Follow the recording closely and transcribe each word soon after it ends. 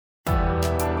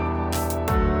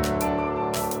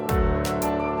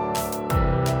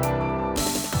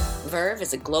Verve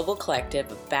is a global collective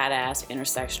of badass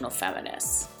intersectional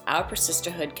feminists. Our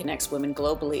Persisterhood connects women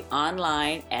globally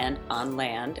online and on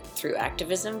land through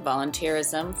activism,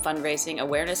 volunteerism, fundraising,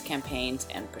 awareness campaigns,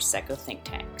 and Prosecco think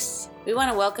tanks. We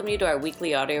want to welcome you to our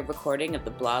weekly audio recording of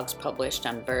the blogs published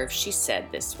on Verve She Said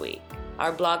this week.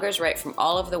 Our bloggers write from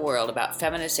all over the world about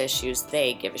feminist issues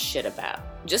they give a shit about.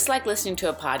 Just like listening to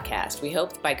a podcast, we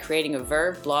hope that by creating a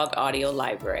Verve blog audio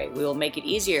library, we will make it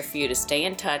easier for you to stay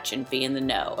in touch and be in the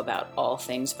know about all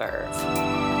things Verve.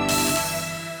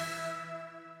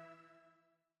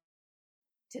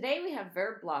 Today we have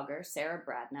Verve blogger Sarah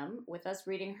Bradnam with us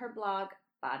reading her blog,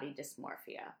 Body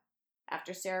Dysmorphia.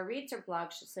 After Sarah reads her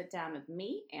blog, she'll sit down with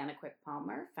me, Anna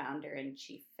Quick-Palmer, founder and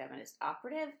chief feminist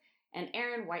operative, and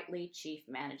Erin Whiteley, Chief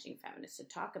Managing Feminist, to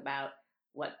talk about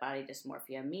what body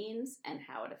dysmorphia means and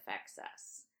how it affects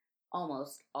us.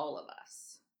 Almost all of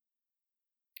us.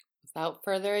 Without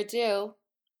further ado,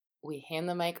 we hand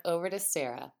the mic over to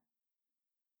Sarah.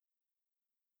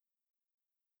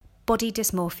 Body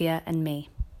dysmorphia and me.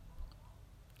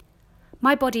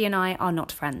 My body and I are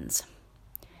not friends.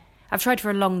 I've tried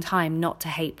for a long time not to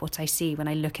hate what I see when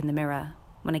I look in the mirror,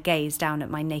 when I gaze down at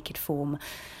my naked form,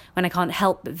 when I can't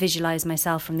help but visualise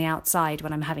myself from the outside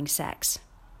when I'm having sex.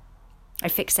 I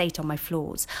fixate on my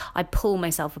flaws. I pull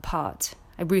myself apart.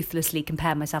 I ruthlessly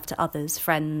compare myself to others,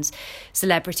 friends,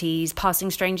 celebrities,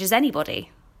 passing strangers, anybody.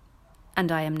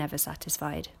 And I am never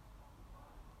satisfied.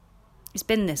 It's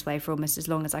been this way for almost as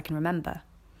long as I can remember.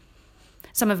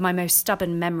 Some of my most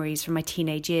stubborn memories from my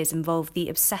teenage years involve the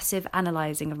obsessive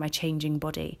analysing of my changing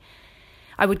body.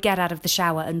 I would get out of the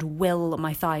shower and will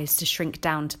my thighs to shrink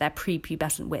down to their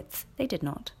prepubescent width. They did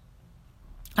not.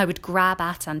 I would grab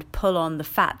at and pull on the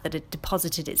fat that had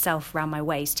deposited itself around my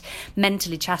waist,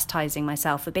 mentally chastising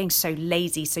myself for being so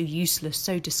lazy, so useless,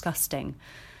 so disgusting.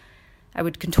 I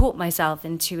would contort myself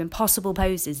into impossible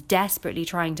poses, desperately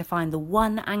trying to find the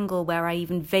one angle where I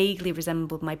even vaguely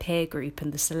resembled my peer group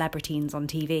and the celebrities on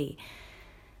TV.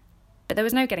 But there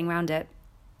was no getting round it.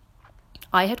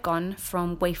 I had gone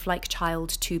from waif-like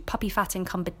child to puppy-fat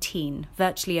encumbered teen,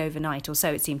 virtually overnight, or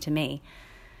so it seemed to me.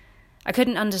 I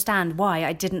couldn't understand why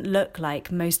I didn't look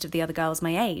like most of the other girls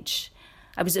my age.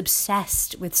 I was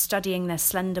obsessed with studying their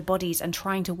slender bodies and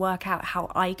trying to work out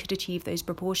how I could achieve those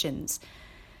proportions.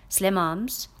 Slim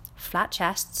arms, flat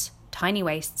chests, tiny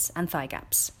waists, and thigh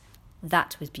gaps.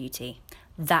 That was beauty.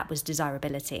 That was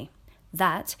desirability.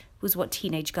 That was what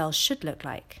teenage girls should look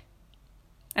like.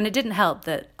 And it didn't help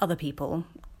that other people,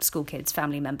 school kids,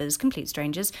 family members, complete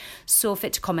strangers, saw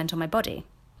fit to comment on my body.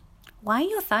 "Why are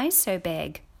your thighs so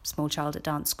big?" Small child at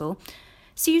dance school.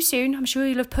 "See you soon. I'm sure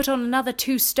you'll have put on another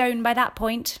 2 stone by that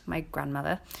point." My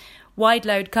grandmother. "Wide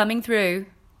load coming through."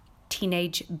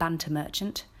 Teenage banter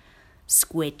merchant.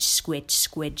 "Squidge, squidge,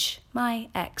 squidge." My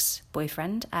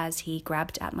ex-boyfriend, as he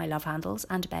grabbed at my love handles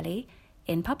and belly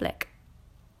in public.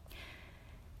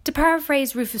 To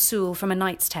paraphrase Rufus Sewell from A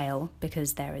Knight's Tale,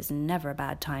 because there is never a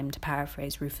bad time to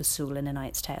paraphrase Rufus Sewell in A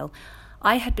Knight's Tale,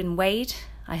 I had been weighed,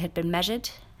 I had been measured,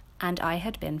 and I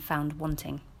had been found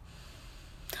wanting.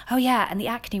 Oh yeah, and the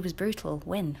acne was brutal.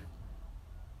 Win.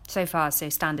 So far, so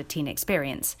standard teen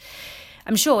experience.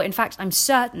 I'm sure, in fact, I'm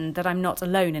certain that I'm not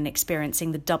alone in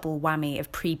experiencing the double whammy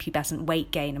of prepubescent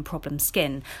weight gain and problem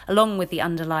skin, along with the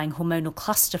underlying hormonal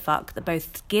clusterfuck that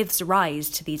both gives rise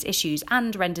to these issues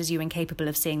and renders you incapable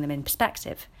of seeing them in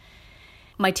perspective.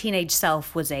 My teenage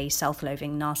self was a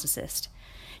self-loathing narcissist.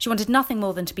 She wanted nothing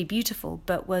more than to be beautiful,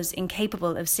 but was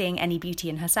incapable of seeing any beauty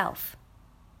in herself.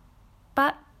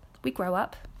 But we grow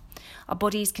up. Our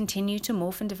bodies continue to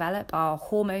morph and develop, our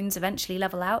hormones eventually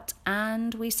level out,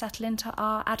 and we settle into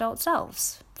our adult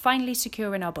selves, finally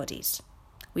secure in our bodies.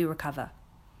 We recover.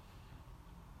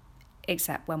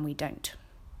 Except when we don't.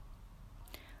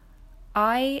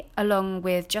 I, along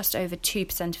with just over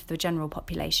 2% of the general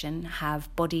population,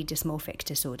 have body dysmorphic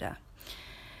disorder.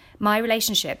 My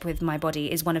relationship with my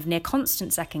body is one of near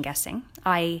constant second-guessing.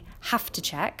 I have to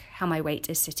check how my weight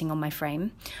is sitting on my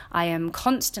frame. I am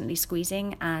constantly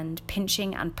squeezing and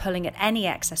pinching and pulling at any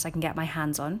excess I can get my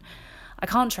hands on. I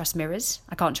can't trust mirrors,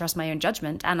 I can't trust my own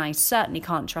judgment, and I certainly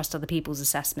can't trust other people's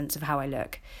assessments of how I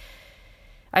look.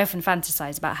 I often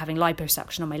fantasize about having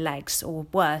liposuction on my legs, or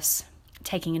worse,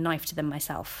 taking a knife to them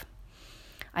myself.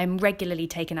 I am regularly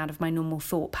taken out of my normal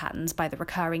thought patterns by the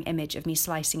recurring image of me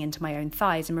slicing into my own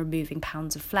thighs and removing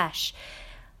pounds of flesh.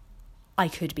 I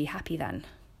could be happy then.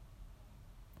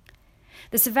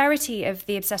 The severity of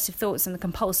the obsessive thoughts and the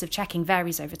compulsive checking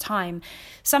varies over time.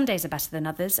 Some days are better than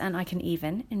others, and I can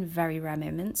even, in very rare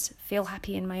moments, feel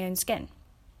happy in my own skin.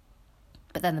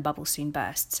 But then the bubble soon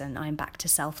bursts and I'm back to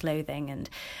self-loathing and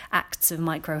acts of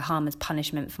micro-harm as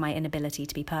punishment for my inability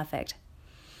to be perfect.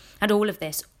 And all of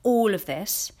this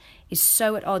is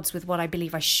so at odds with what I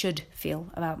believe I should feel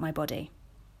about my body.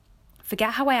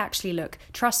 Forget how I actually look.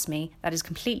 Trust me, that is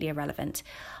completely irrelevant.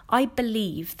 I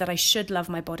believe that I should love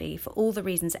my body for all the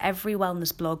reasons every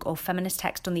wellness blog or feminist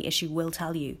text on the issue will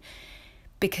tell you.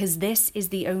 Because this is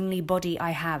the only body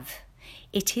I have.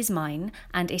 It is mine,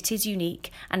 and it is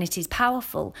unique, and it is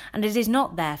powerful, and it is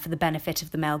not there for the benefit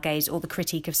of the male gaze or the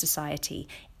critique of society.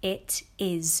 It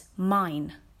is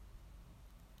mine.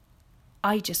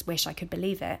 I just wish I could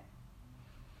believe it.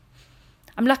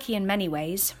 I'm lucky in many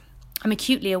ways. I'm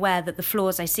acutely aware that the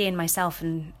flaws I see in myself,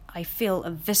 and I feel a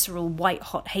visceral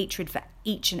white-hot hatred for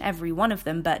each and every one of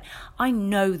them, but I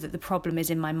know that the problem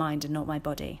is in my mind and not my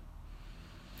body.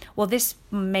 While this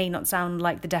may not sound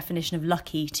like the definition of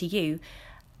lucky to you,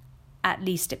 at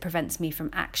least it prevents me from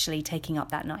actually taking up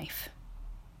that knife.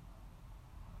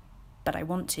 But I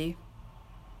want to.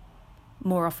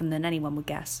 More often than anyone would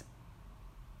guess.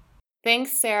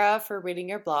 Thanks, Sarah, for reading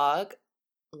your blog.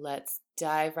 Let's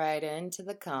dive right into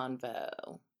the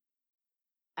convo.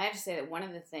 I have to say that one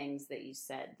of the things that you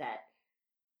said that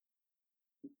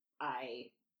I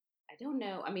don't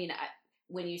know. I mean,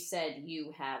 when you said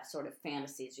you have sort of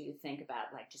fantasies, or you think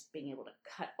about like just being able to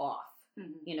cut off,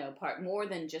 part more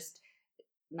than just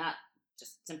not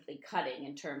just simply cutting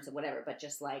in terms of whatever, but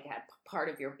just like a part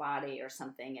of your body or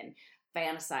something, and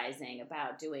fantasizing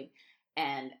about doing.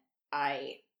 And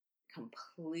I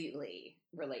completely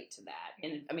relate to that.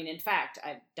 And I mean, in fact,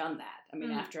 I've done that. I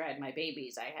mean, after I had my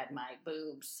babies, I had my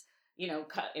boobs,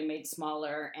 cut and made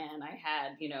smaller, and I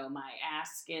had, my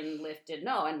ass skin lifted.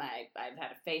 No, and I've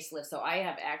had a facelift. So I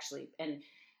have actually, and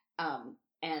I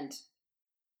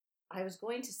was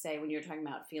going to say, when you were talking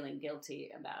about feeling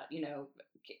guilty about,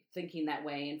 thinking that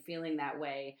way and feeling that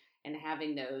way and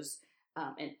having those,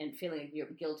 and feeling like you're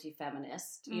a guilty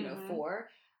feminist, for,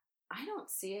 I don't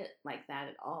see it like that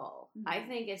at all. I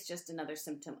think it's just another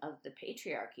symptom of the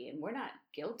patriarchy, and we're not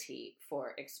guilty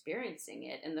for experiencing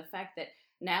it. And the fact that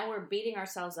now we're beating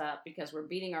ourselves up because we're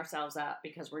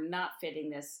not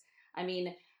fitting this. I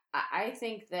mean, I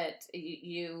think that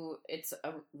it's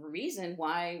a reason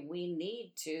why we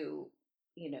need to,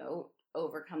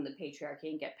 overcome the patriarchy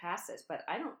and get past this. But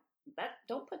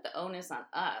don't put the onus on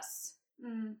us.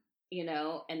 And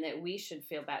that we should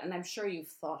feel bad. And I'm sure you've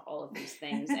thought all of these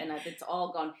things and that it's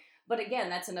all gone. But again,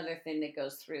 that's another thing that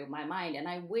goes through my mind. And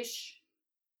I wish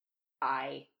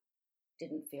I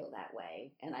didn't feel that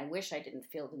way. And I wish I didn't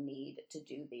feel the need to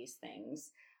do these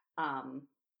things.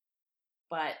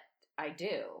 But I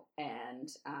do. And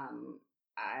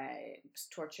I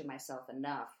torture myself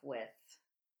enough with,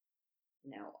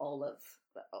 all of,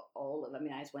 I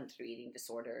mean, I went through eating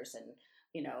disorders and,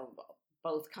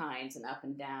 both kinds and up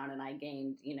and down. And I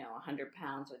gained, 100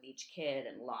 pounds with each kid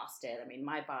and lost it. I mean,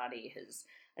 my body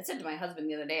I said to my husband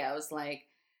the other day, I was like,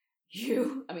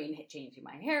 changing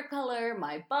my hair color,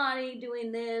 my body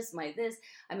doing this,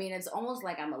 I mean, it's almost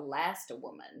like I'm a last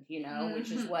woman, which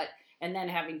is what, and then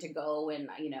having to go and,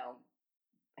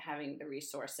 having the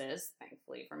resources,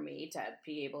 thankfully for me, to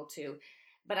be able to,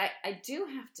 but I do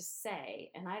have to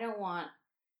say, and I don't want,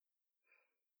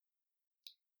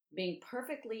 being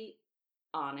perfectly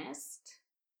honest,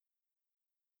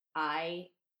 I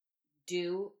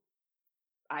feel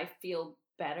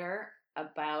better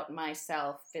about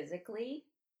myself physically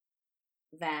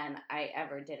than I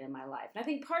ever did in my life. And I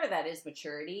think part of that is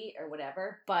maturity or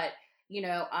whatever, but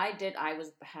I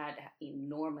had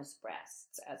enormous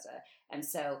breasts and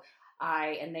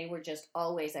they were just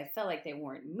always, I felt like they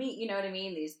weren't me, you know what I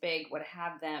mean? These big would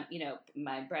have them,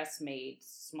 my breasts made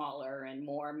smaller and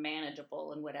more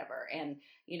manageable and whatever. And,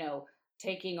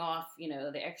 taking off,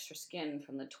 the extra skin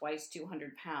from the twice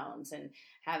 200 pounds and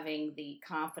having the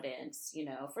confidence,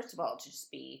 first of all, to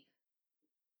just be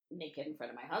naked in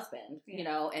front of my husband,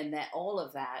 and that all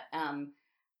of that, I'm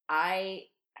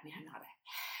not a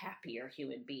happier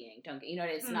human being.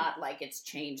 It's not like it's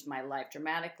changed my life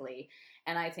dramatically.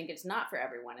 And I think it's not for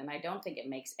everyone. And I don't think it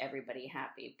makes everybody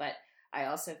happy. But I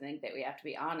also think that we have to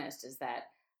be honest, is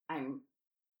that I'm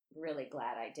really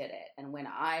glad I did it. And when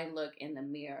I look in the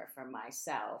mirror for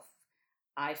myself,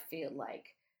 I feel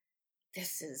like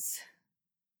this is,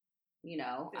 this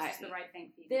is the right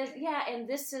thing for you. And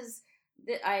this is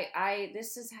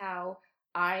how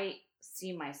I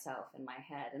see myself in my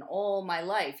head and all my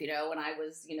life, when I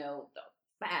was,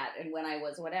 fat and when I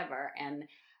was whatever. And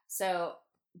so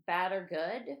bad or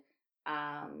good,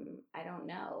 I don't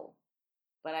know.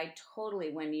 But I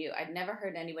totally, I'd never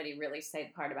heard anybody really say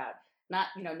the part about not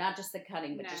just the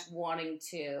cutting, but just wanting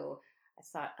to,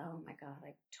 I thought, oh my God,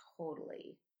 I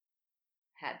totally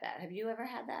had that. Have you ever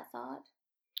had that thought?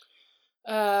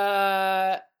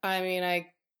 I mean,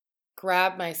 I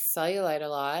grab my cellulite a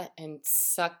lot and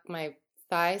suck my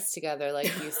thighs together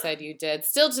like you said you did.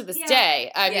 Still to this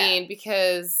day. I mean,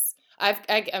 because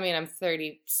I'm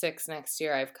 36 next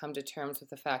year. I've come to terms with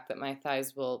the fact that my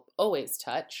thighs will always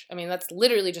touch. I mean, that's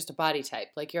literally just a body type.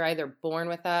 Like, you're either born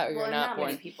with that or you're not born.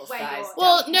 Many people's thighs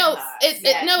well, no, it is.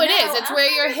 It's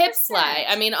where your hips lie.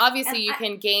 I mean, obviously you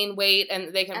can gain weight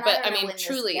and they can, and but I mean, don't know when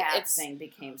truly, this gap it's thing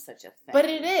became such a thing. But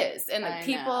it is, and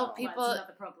people. Well, that's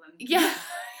another problem. Yeah.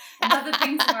 Another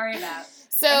thing to worry about.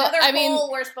 So I mean,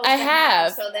 we're supposed to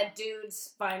have so that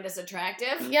dudes find us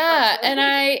attractive. Yeah, and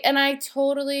I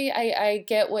totally I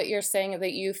get what you're saying,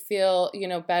 that you feel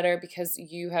better because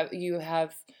you have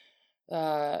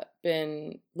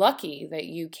been lucky that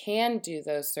you can do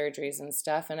those surgeries and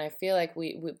stuff, and I feel like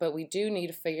we do need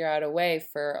to figure out a way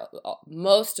for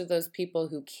most of those people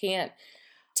who can't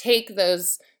take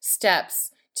those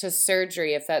steps to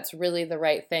surgery, if that's really the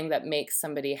right thing that makes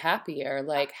somebody happier.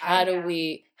 Like, how do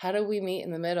we meet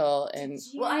in the middle? And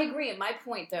well, I agree. And my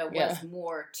point though was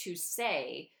more to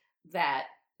say that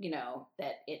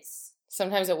that it's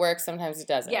sometimes it works, sometimes it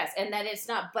doesn't. Yes, and that it's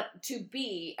not. But to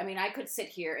be, I mean, I could sit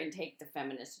here and take the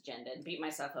feminist agenda and beat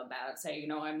myself up about it, say,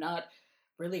 I'm not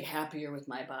really happier with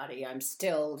my body. I'm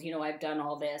still, I've done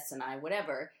all this and I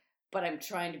whatever. But I'm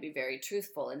trying to be very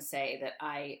truthful and say that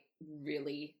I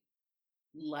really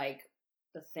like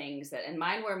the things that, and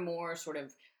mine were more sort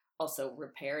of also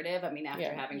reparative. I mean,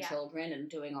 after having children and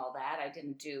doing all that, I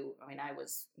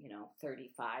was,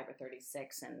 35 or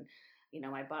 36 and,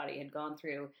 my body had gone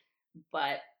through,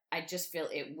 but I just feel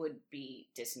it would be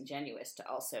disingenuous to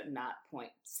also not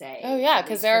say. Oh yeah,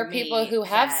 because there are people who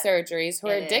have surgeries who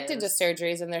are addicted to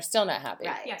surgeries and they're still not happy.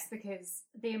 Right. Yes, because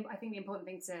I think the important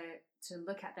thing to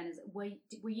look at then is, were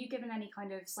you given any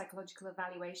kind of psychological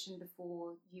evaluation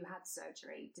before you had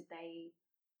surgery? Did they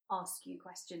ask you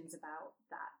questions about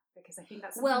that? Because I think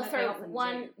that's something that they often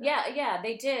do.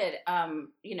 They did.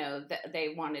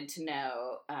 They wanted to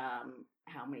know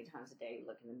how many times a day you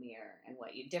look in the mirror and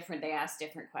they asked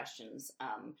different questions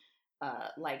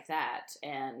like that.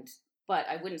 But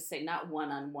I wouldn't say not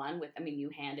one-on-one with, you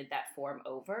handed that form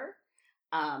over.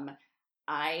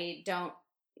 I don't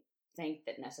think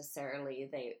that necessarily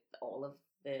all of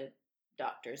the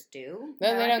doctors do.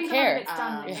 No, they don't care. It's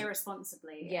done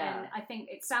irresponsibly. Yeah. And I think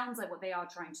it sounds like what they are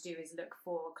trying to do is look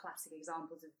for classic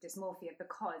examples of dysmorphia,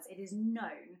 because it is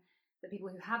known that people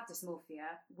who have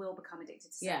dysmorphia will become addicted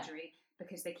to surgery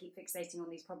because they keep fixating on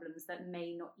these problems that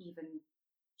may not even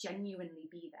genuinely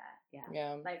be there.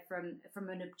 Yeah. Like from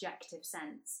an objective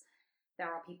sense,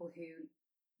 there are people who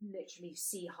literally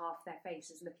see half their face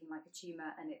as looking like a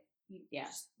tumor, and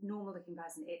just normal looking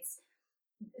person.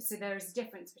 So there is a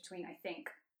difference between, I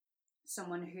think,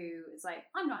 someone who is like,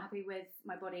 I'm not happy with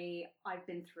my body, I've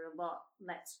been through a lot,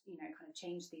 let's kind of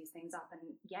change these things up,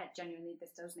 and genuinely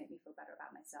this does make me feel better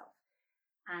about myself.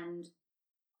 And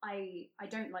I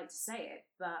don't like to say it,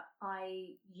 but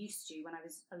I used to, when I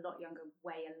was a lot younger,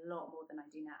 weigh a lot more than I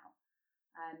do now.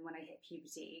 When I hit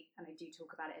puberty, and I do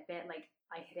talk about it a bit, like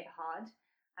I hit it hard,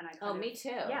 and I me too.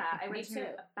 Yeah, I went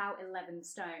to about 11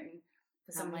 stone.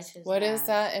 What is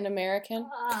that in American?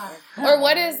 Or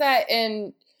what is that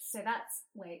in? So that's,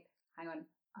 hang on,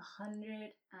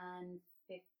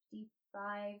 155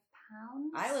 pounds.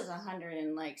 I was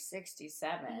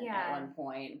 167 at one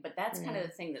point, but that's kind of the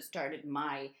thing that started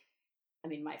my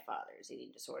father's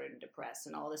eating disorder and depressed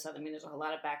and all this other. There's a whole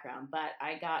lot of background, but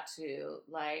I got to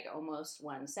almost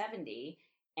 170,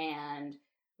 and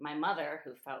my mother,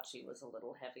 who felt she was a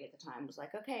little heavy at the time, was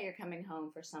like, okay, you're coming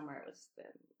home for summer. It was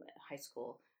high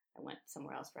school. I went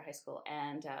somewhere else for high school.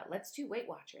 And let's do Weight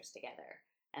Watchers together.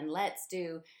 And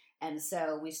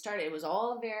so we started. It was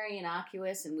all very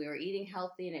innocuous, and we were eating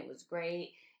healthy, and it was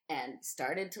great. And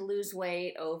started to lose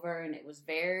weight over, and it was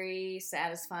very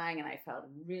satisfying, and I felt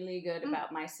really good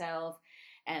about myself.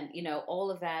 And, all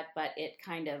of that. But it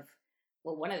kind of...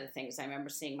 Well, one of the things I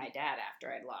remember seeing my dad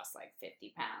after I'd lost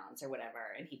 50 pounds or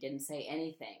whatever, and he didn't say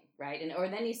anything, right? Or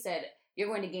then he said, you're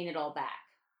going to gain it all back.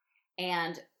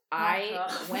 And I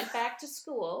went back to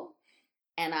school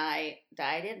and I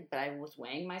dieted, but I was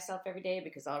weighing myself every day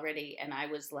because already, and I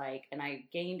was and I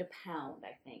gained a pound,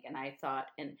 I think. And I thought,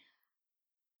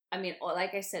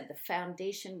 like I said, the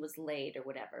foundation was laid or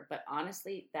whatever, but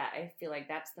honestly, that I feel like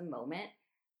that's the moment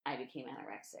I became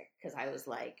anorexic, because I was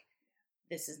like,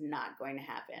 this is not going to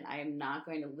happen. I am not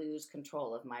going to lose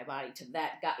control of my body to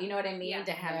that guy. You know what I mean?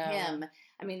 To have him.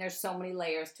 There's so many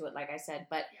layers to it, like I said,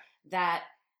 but that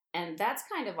And that's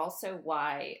kind of also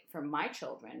why, for my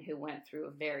children who went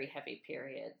through very heavy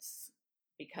periods,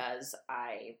 because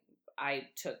I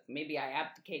maybe I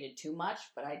abdicated too much,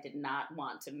 but I did not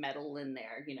want to meddle in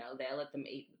there. They let them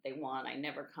eat what they want. I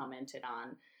never commented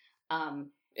on.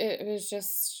 It was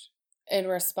just in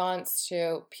response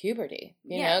to puberty,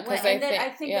 because I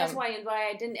think that's why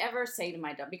I didn't ever say to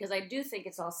my dog, because I do think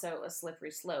it's also a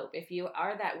slippery slope. If you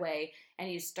are that way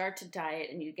and you start to diet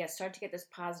and you start to get this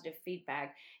positive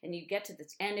feedback and you get to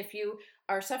this, and if you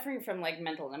are suffering from like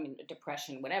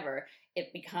depression, whatever,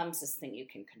 it becomes this thing you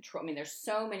can control. There's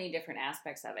so many different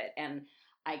aspects of it, and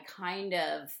I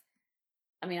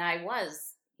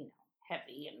was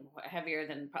heavy and heavier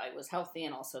than probably was healthy,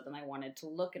 and also than I wanted to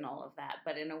look and all of that.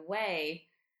 But in a way,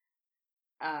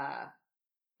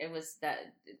 it was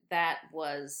that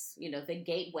was, the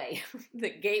gateway,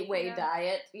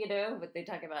 diet, but they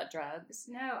talk about drugs.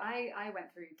 No, I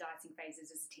went through dieting phases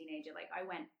as a teenager. Like I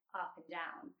went up and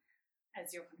down,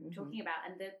 as you're talking about.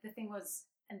 And the thing was,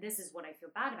 and this is what I feel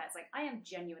bad about, it's like I am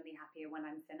genuinely happier when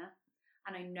I'm thinner.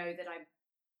 And I know that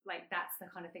that's the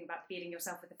kind of thing about beating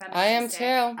yourself with the feminist. I am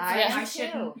too. I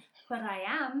shouldn't, but I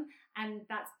am. And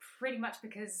that's pretty much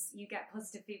because you get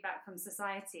positive feedback from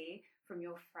society, from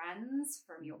your friends,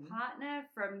 from your partner,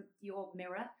 from your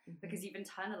mirror, because you've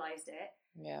internalized it.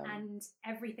 Yeah. And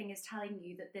everything is telling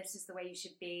you that this is the way you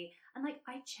should be. And like,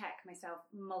 I check myself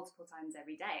multiple times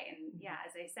every day. And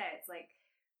as I say, it's like,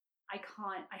 I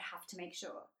have to make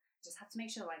sure. Just have to make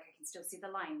sure like I can still see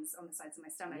the lines on the sides of my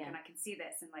stomach and I can see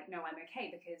this and like, no, I'm okay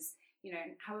because,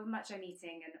 however much I'm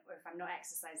eating and or if I'm not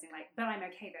exercising, like, but I'm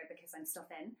okay though because I'm still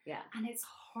thin. Yeah. And it's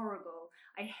horrible.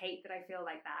 I hate that I feel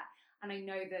like that. And I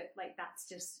know that like that's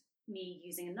just me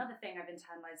using another thing I've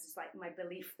internalized is like my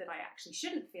belief that I actually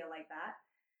shouldn't feel like that.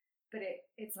 But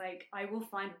it's like I will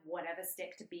find whatever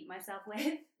stick to beat myself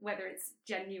with, whether it's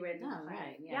genuine. Oh,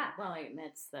 right. Yeah. Well,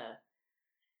 that's the...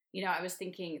 I was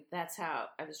thinking that's how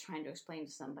I was trying to explain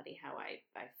to somebody how I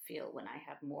feel when I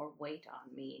have more weight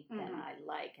on me than I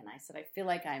like. And I said, I feel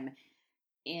like I'm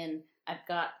in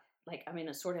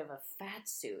a sort of a fat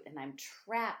suit and I'm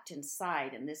trapped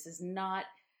inside. And this is not,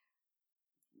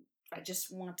 I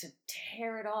just want to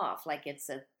tear it off. Like it's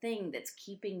a thing that's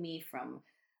keeping me from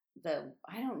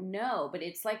I don't know, but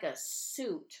it's like a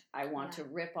suit I want to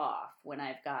rip off when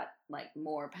I've got like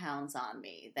more pounds on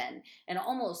me and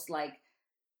almost like,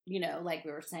 like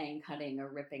we were saying, cutting or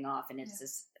ripping off, and it's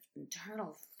this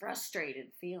internal frustrated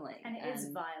feeling, and it is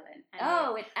violent.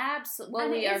 And it absolutely. Well,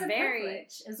 we are very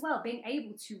privilege as well, being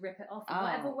able to rip it off in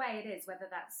whatever way it is, whether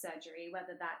that's surgery,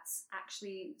 whether that's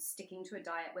actually sticking to a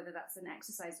diet, whether that's an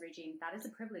exercise regime. That is a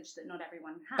privilege that not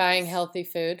everyone has. Buying healthy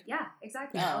food. Yeah,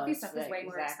 exactly. Healthy stuff is way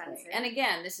more expensive. And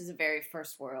again, this is a very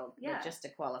first world, just to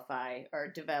qualify, or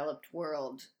developed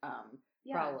world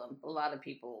problem. A lot of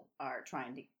people are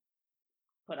trying to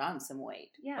put on some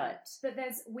weight. Yeah, but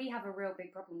we have a real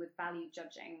big problem with value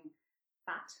judging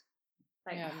fat.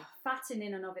 Like fat in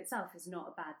and of itself is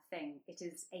not a bad thing. It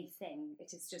is a thing.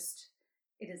 It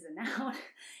is a noun.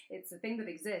 It's a thing that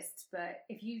exists. But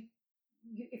if you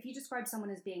describe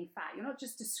someone as being fat, you're not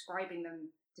just describing them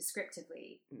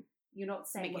descriptively. You're not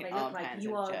saying what they look like.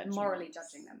 You are morally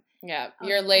judging them. Yeah,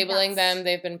 you're labeling them.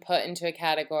 They've been put into a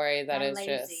category that is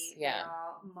lazy, just they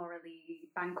are morally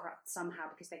bankrupt somehow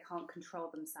because they can't control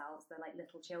themselves. They're like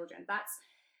little children.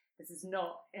 This is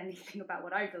not anything about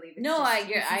what I believe. I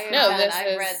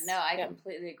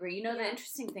completely agree. The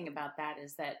interesting thing about that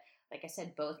is that, like I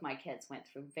said, both my kids went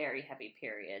through very heavy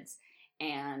periods,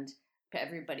 and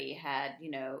everybody had,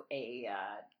 a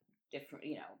different,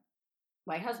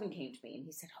 my husband came to me and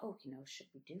he said, "Oh, should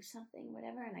we do something,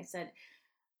 whatever?" And I said,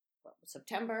 well,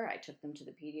 September, I took them to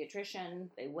the pediatrician.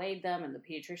 They weighed them, and the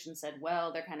pediatrician said,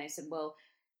 "Well, they're kind of." I said, "Well,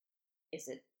 is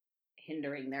it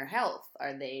hindering their health?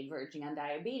 Are they verging on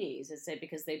diabetes?" I said,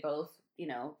 because they both,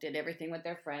 did everything with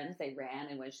their friends. They ran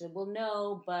and went. She said, "Well,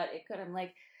 no, but it could." I'm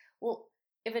like, "Well,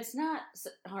 if it's not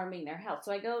harming their health."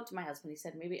 So I go to my husband. He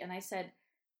said, "Maybe," and I said,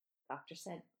 "Doctor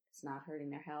said it's not hurting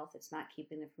their health. It's not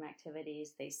keeping them from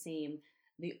activities. They seem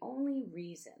the only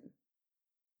reason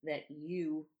that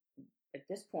you, at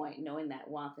this point, knowing that,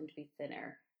 want them to be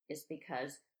thinner is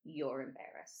because you're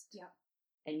embarrassed. Yeah.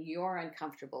 And you're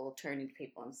uncomfortable turning to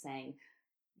people and saying,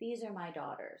 these are my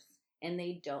daughters and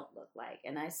they don't look like."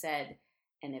 And I said,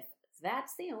 and if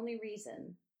that's the only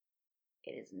reason,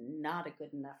 it is not a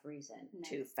good enough reason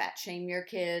to fat shame your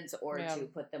kids or to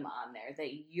put them on there.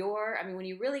 That when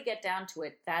you really get down to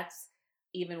it, that's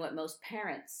even what most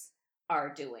parents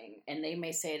are doing. And they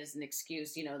may say it as an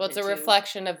excuse, Well, it's a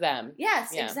reflection of them.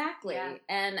 Yes, exactly. Yeah.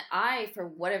 And I, for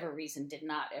whatever reason, did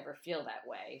not ever feel that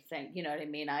way. You know what I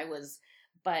mean?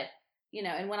 But you know,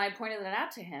 and when I pointed that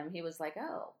out to him, he was like,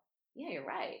 oh, yeah, you're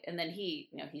right. And then he,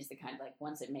 you know, he's the kind of like,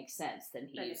 once it makes sense, then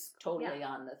he's totally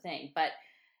on the thing. But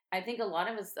I think a lot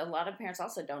of parents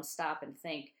also don't stop and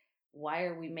think, why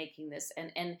are we making this?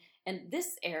 And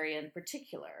this area in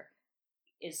particular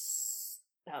is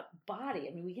about body.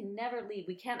 I mean, we can never leave.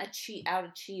 We can't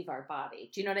out-achieve our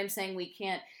body. Do you know what I'm saying? We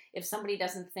can't, if somebody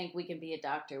doesn't think we can be a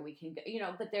doctor, we can, you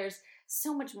know, but there's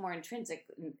so much more intrinsic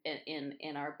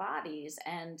in our bodies.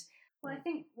 And well, I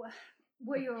think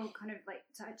what you're kind of like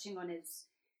touching on is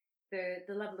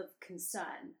the level of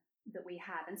concern that we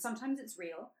have. And sometimes it's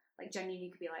real. Like genuinely,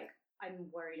 you could be like, I'm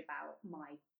worried about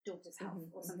my daughter's health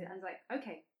or something. And it's like,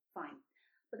 okay, fine.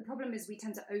 But the problem is we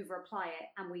tend to over-apply it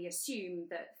and we assume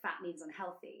that fat means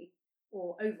unhealthy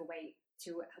or overweight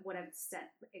to whatever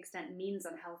extent means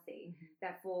unhealthy.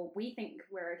 Therefore, we think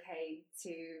we're okay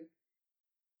to,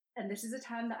 and this is a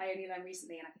term that I only learned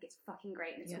recently and I think it's fucking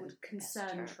great, and it's called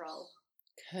concern troll.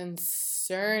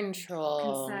 Concern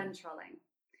troll. Concern trolling.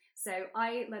 So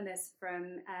I learned this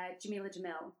from Jamila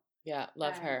Jamil. Yeah,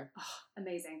 love her. Oh,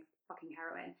 amazing. Fucking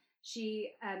heroine.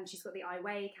 She's got the I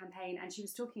Weigh campaign, and she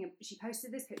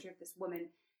posted this picture of this woman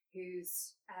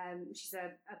who's she's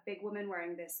a big woman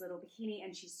wearing this little bikini,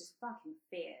 and she's just fucking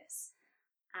fierce.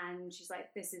 And she's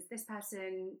like, this is this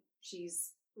person.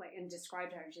 She's like, and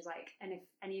described her, and she's like, and if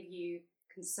any of you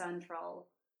concern troll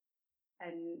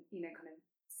and, you know, kind of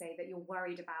say that you're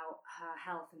worried about her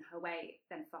health and her weight,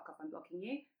 then fuck off, I'm blocking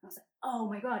you. And I was like, oh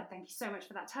my God, thank you so much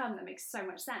for that term. That makes so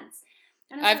much sense.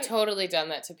 And I've totally done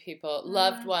that to people,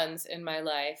 loved ones in my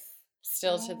life,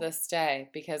 still to this day,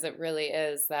 because it really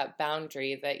is that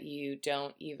boundary that you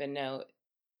don't even know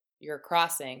you're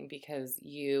crossing because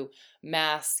you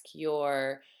mask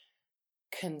your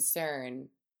concern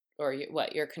or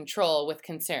your control with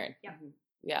concern. Yeah.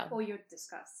 Yeah. Or your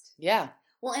disgust. Yeah.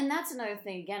 Well, and that's another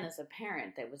thing, again, as a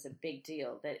parent, that was a big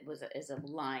deal, that is a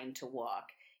line to walk,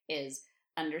 is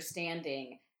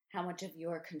understanding how much of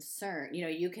your concern, you know,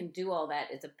 you can do all that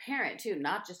as a parent too,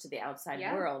 not just to the outside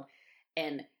world.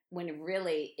 And when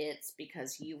really it's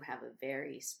because you have a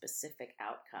very specific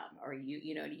outcome, or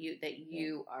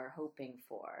you are hoping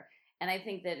for. And I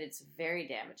think that it's very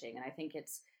damaging. And I think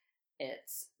it's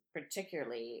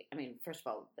particularly, I mean, first of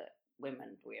all, the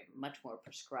women, we have much more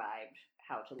prescribed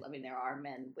how to, I mean, there are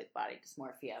men with body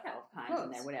dysmorphia of all kinds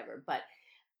and there, whatever, but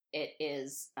it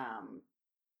is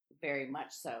very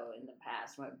much so in the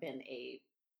past been a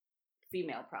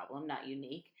female problem, not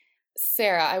unique.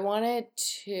 Sarah, I wanted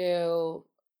to,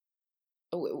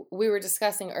 we were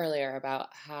discussing earlier about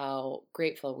how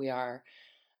grateful we are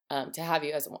to have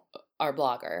you as our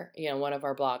blogger, you know, one of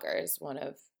our bloggers, one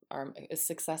of our, is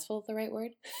successful the right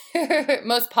word?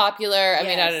 Most popular. I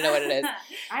mean, I don't know what it is.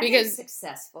 Because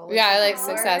successful. Yeah, I like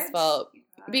successful.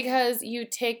 Because you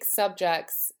take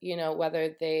subjects, you know,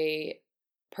 whether they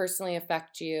personally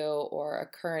affect you or a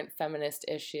current feminist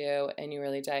issue, and you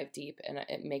really dive deep and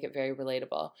make it very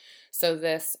relatable. So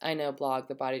this, I know, blog,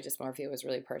 The Body Dysmorphia, was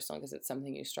really personal because it's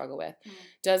something you struggle with.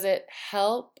 Does it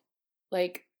help,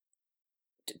 like,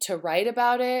 to write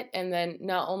about it? And then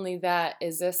not only that,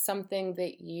 is this something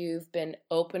that you've been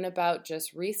open about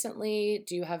just recently?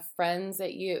 Do you have friends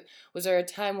that was there a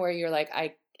time where you're like,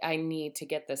 I need to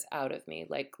get this out of me,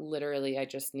 like literally I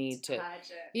just need to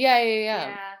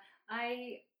yeah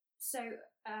I've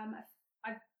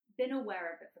been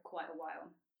aware of it for quite a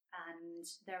while, and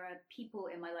there are people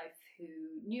in my life who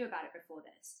knew about it before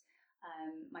this.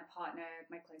 My partner,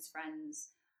 my close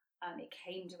friends. It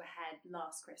came to a head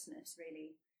last Christmas,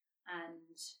 really.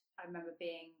 And I remember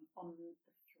being on the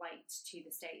flight to the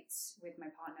States with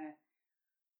my partner,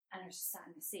 and I was just sat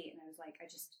in the seat, and I was like, I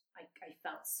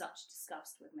felt such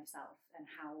disgust with myself and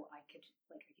how I could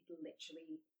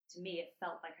literally, to me, it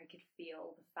felt like I could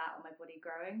feel the fat on my body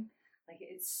growing. Like,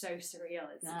 it's so surreal.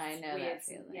 I know weird. That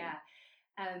feeling. Yeah.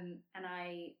 And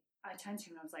I turned to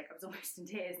him and I was like, I was almost in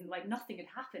tears, and like nothing had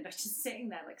happened. I was just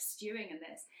sitting there like stewing in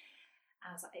this.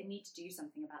 I was like, I need to do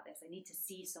something about this. I need to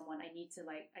see someone. I need to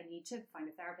find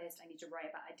a therapist. I need to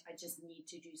write about it. I just need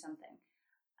to do something.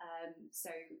 So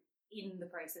in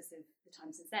the process of the time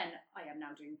since then, I am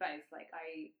now doing both. Like,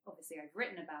 I've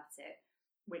written about it,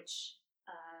 which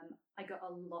I got a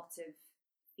lot of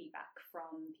feedback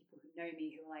from people who know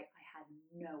me who were like, I had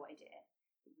no idea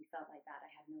that you felt like that. I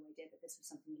had no idea that this was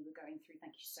something you were going through.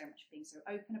 Thank you so much for being so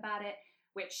open about it,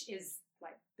 which is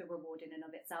like the reward in and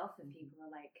of itself. And people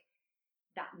are like,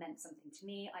 that meant something to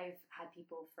me. I've had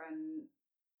people from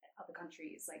other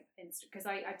countries, like because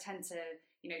I tend to,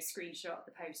 you know, screenshot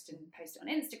the post and post it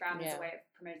on Instagram as a way of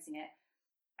promoting it.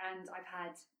 And I've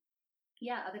had,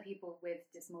 other people with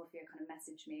dysmorphia kind of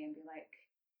message me and be like,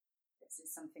 this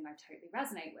is something I totally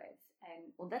resonate with.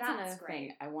 And well, that's another great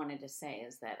thing I wanted to say,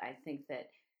 is that I think that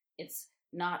it's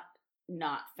not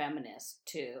feminist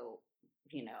to,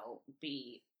 you know,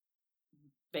 be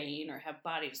vain or have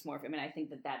body dysmorphia. I mean, I think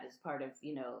that is part of,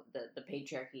 you know, the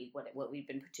patriarchy, what we've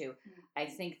been put to. I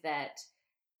think that,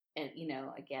 and, you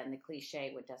know, again, the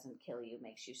cliche, what doesn't kill you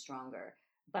makes you stronger.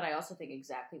 But I also think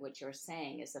exactly what you're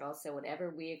saying is that also whatever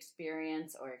we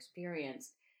experience or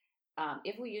experienced,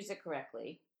 if we use it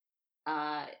correctly,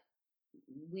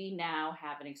 we now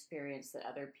have an experience that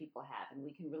other people have, and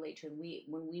we can relate to. And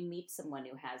when we meet someone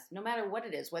who has, no matter what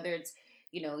it is, whether it's,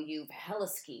 you know, you've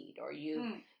heli-skied, or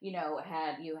you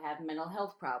have mental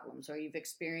health problems, or you've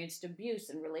experienced abuse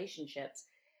in relationships.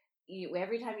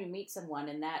 Every time you meet someone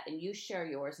and you share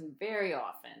yours, and very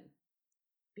often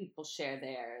people share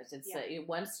theirs. It's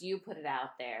once you put it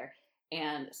out there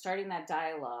and starting that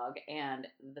dialogue, and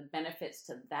the benefits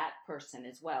to that person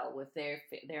as well, with they're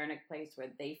in a place where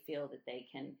they feel that they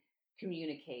can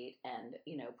communicate and,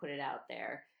 you know, put it out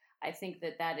there. I think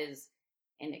that is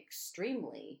an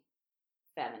extremely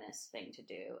feminist thing to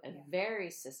do, a very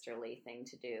sisterly thing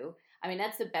to do. I mean,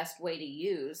 that's the best way to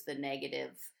use the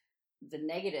negative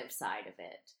side of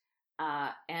it.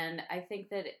 And I think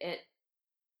that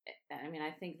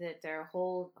I think that there are a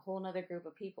whole nother group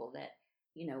of people that,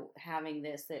 you know, having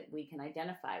this that we can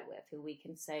identify with, who we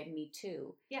can say, me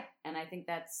too. Yeah. And I think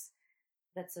that's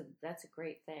a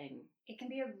great thing. It can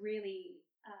be a really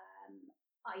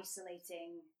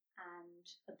isolating and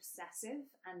obsessive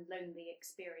and lonely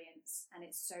experience, and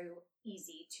it's so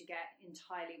easy to get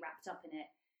entirely wrapped up in it,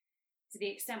 to the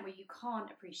extent where you can't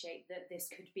appreciate that this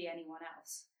could be anyone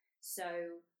else.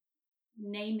 So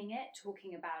naming it,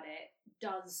 talking about it,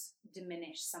 does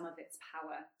diminish some of its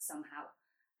power somehow.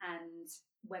 And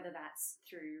whether that's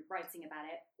through writing about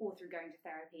it or through going to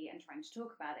therapy and trying to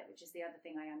talk about it, which is the other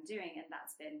thing I am doing, and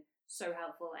that's been so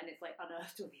helpful. And it's like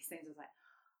unearthed all these things. I was like,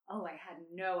 oh, I had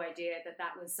no idea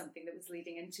that was something that was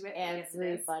leading into it.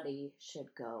 Everybody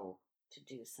should go to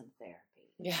do some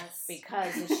therapy. Yes.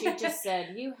 Because as she just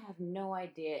said, you have no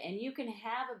idea. And you can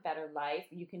have a better life.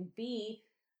 You can be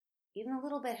even a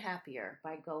little bit happier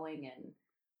by going and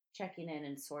checking in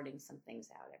and sorting some things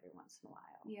out every once in a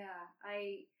while. Yeah,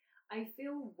 I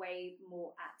feel way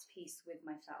more at peace with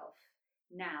myself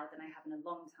now than I have in a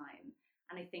long time.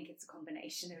 And I think it's a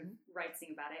combination of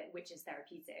writing about it, which is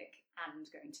therapeutic, and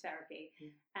going to therapy.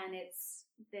 And it's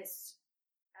this,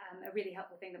 a really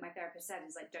helpful thing that my therapist said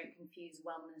is, like, don't confuse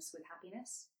wellness with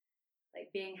happiness.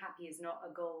 Like, being happy is not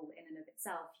a goal in and of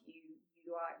itself.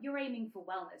 You're aiming for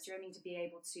wellness. You're aiming to be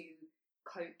able to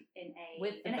cope in a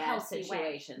healthy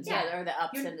situations, way. or the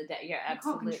ups and the downs. Yeah,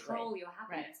 absolutely. You can't control your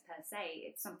happiness per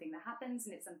se. It's something that happens,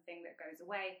 and it's something that goes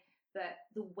away. But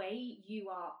the way you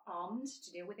are armed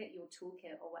to deal with it, your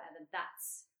toolkit or whatever,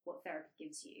 that's what therapy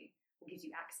gives you, or gives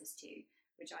you access to,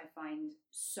 which I find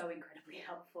so incredibly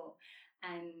helpful.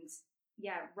 And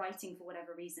yeah, writing, for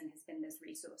whatever reason, has been this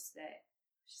resource that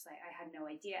just, like, I had no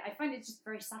idea. I find it just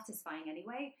very satisfying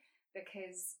anyway,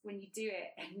 because when you do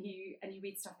it and you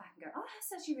read stuff back and go, oh,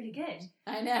 that's actually really good.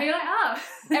 I know. And you're like, oh,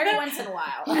 every once in a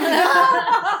while.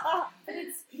 But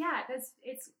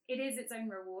it is its own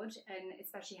reward, and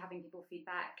especially having people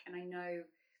feedback. And I know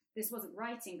this wasn't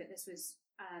writing, but this was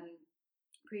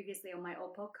previously on my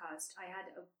old podcast. I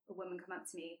had a woman come up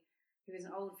to me who was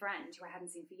an old friend who I hadn't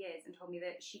seen for years, and told me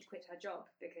that she'd quit her job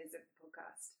because of the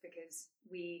podcast, because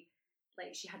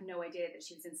she had no idea that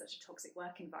she was in such a toxic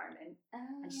work environment.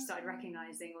 And she started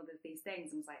recognizing all of these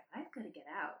things and was like, I've got to get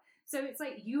out. So it's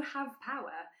like, you have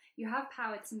power. You have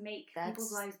power to make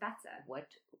people's lives better. What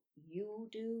you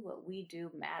do, what we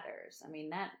do matters. I mean,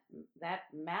 that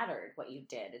mattered what you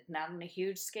did. It's not on a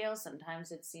huge scale.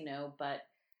 Sometimes it's, but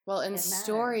well, and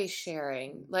story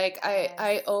sharing. Like,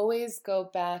 I always go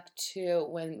back to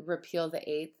when Repeal the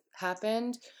 8th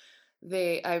happened.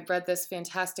 I read this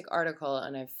fantastic article,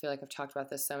 and I feel like I've talked about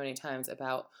this so many times,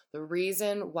 about the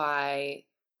reason why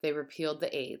they repealed the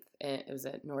 8th. It was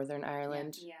at Northern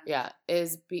Ireland.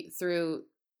 Is through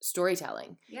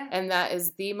storytelling. Yeah. And that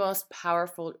is the most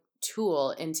powerful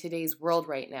tool in today's world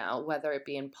right now, whether it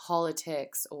be in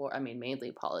politics or,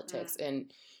 mainly politics,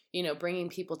 and, bringing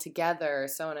people together,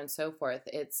 so on and so forth.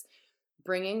 It's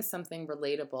bringing something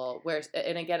relatable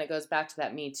and again, it goes back to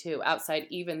that Me Too, outside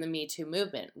even the Me Too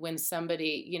movement. When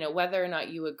somebody, whether or not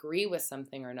you agree with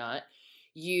something or not,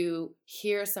 you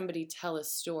hear somebody tell a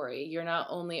story, you're not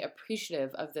only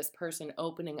appreciative of this person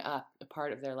opening up a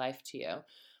part of their life to you,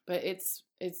 but it's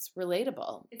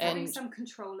relatable. It's having some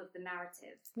control of the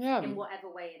narrative in whatever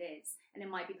way it is. And it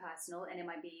might be personal, and it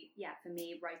might be, for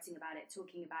me, writing about it,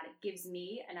 talking about it gives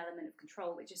me an element of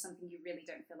control, which is something you really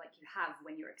don't feel like you have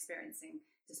when you're experiencing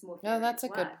dysmorphia. No, that's a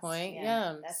good point.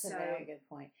 Yeah. That's a very good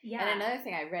point. Yeah. And another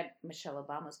thing, I read Michelle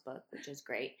Obama's book, which is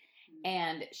great.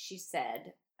 And she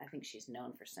said, I think she's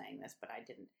known for saying this, but I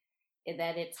didn't,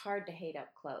 that it's hard to hate up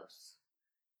close.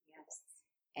 Yes.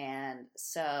 And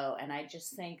so, and I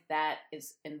just think that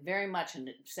is, and very much, and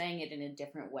saying it in a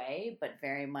different way, but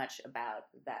very much about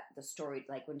that, the story,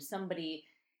 like when somebody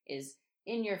is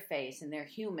in your face and they're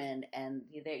human and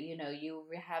they, you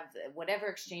have whatever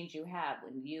exchange you have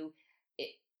when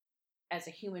as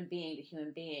a human being to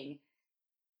human being,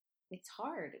 it's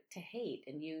hard to hate,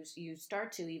 and you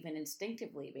start to even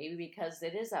instinctively, maybe because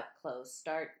it is up close,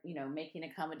 start making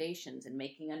accommodations and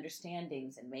making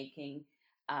understandings and making.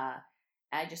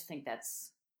 I just think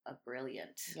that's a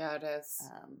brilliant. Yeah, it is.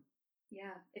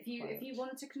 If you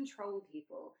want to control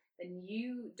people, then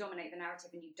you dominate the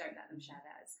narrative and you don't let them share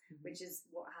theirs, which is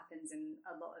what happens in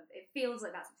a lot of. It feels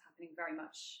like that's what's happening very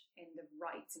much in the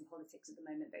right in politics at the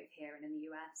moment, both here and in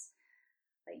the US.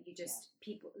 Like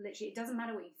people literally, it doesn't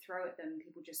matter what you throw at them,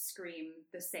 people just scream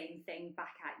the same thing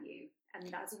back at you. And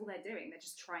that's all they're doing. They're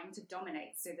just trying to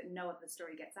dominate so that no other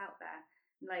story gets out there.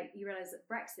 Like, you realize that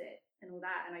Brexit and all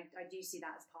that, and I do see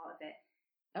that as part of it.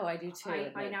 Oh, I do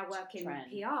too. I now work in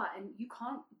PR, and you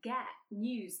can't get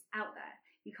news out there.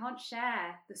 You can't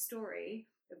share the story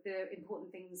of the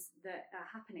important things that are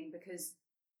happening because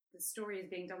the story is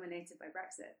being dominated by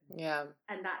Brexit. Yeah.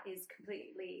 And that is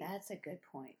completely... That's a good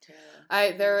point, too.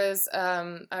 I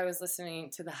was listening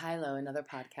to The High Low, another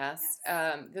podcast.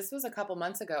 Yes. This was a couple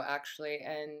months ago, actually,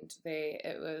 and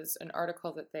it was an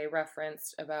article that they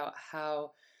referenced about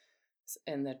how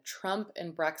in the Trump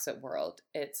and Brexit world,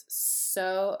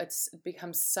 it's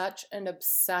become such an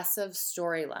obsessive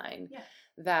storyline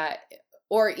that...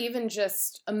 Or even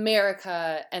just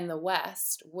America and the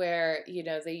West, where,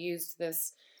 they used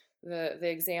this... The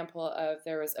example of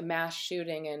there was a mass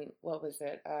shooting in, what was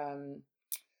it,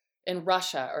 in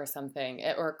Russia or something,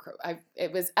 it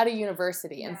was at a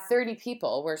university, and 30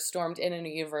 people were stormed in a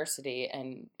university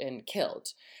and killed.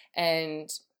 And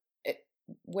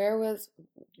where was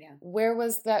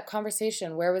that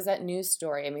conversation? Where was that news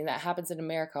story? I mean, that happens in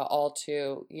America all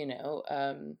too,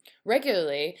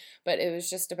 regularly, but it was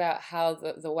just about how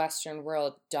the Western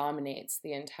world dominates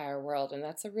the entire world. And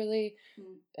that's a really...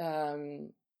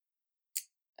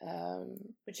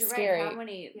 but you're scary. Right. How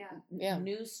many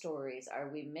news stories are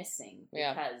we missing?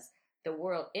 Because the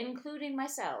world, including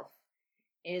myself,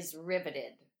 is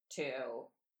riveted to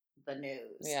the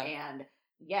news. Yeah. And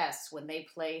yes, when they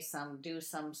do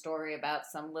some story about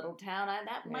some little town,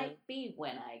 that might be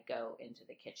when I go into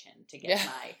the kitchen to get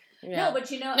my... No,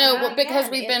 but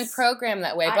because we've been programmed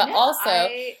that way. But also,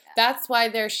 that's why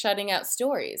they're shutting out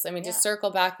stories. I mean, to circle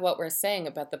back what we're saying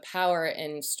about the power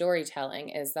in storytelling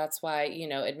is that's why,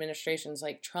 administrations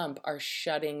like Trump are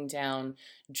shutting down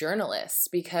journalists,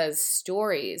 because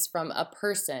stories from a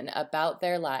person about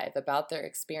their life, about their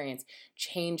experience,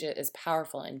 is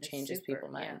powerful and changes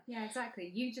people's mind. Yeah, exactly.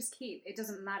 You just it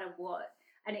doesn't matter what,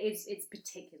 and it's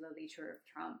particularly true of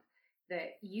Trump,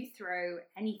 that you throw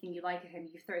anything you like at him,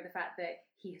 you throw the fact that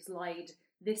he has lied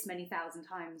this many thousand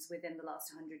times within the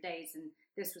last 100 days, and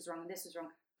this was wrong, and this was wrong.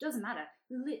 Doesn't matter.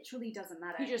 Literally doesn't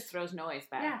matter. He just throws noise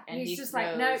back. Yeah, and he's just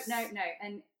like, no.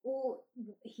 And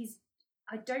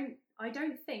I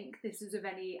don't think this is of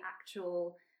any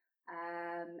actual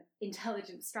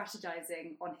intelligent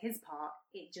strategizing on his part.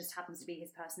 It just happens to be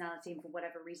his personality, and for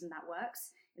whatever reason that works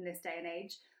in this day and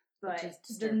age. But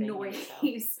the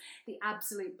noise, the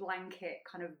absolute blanket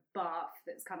kind of barf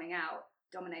that's coming out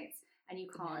dominates, and you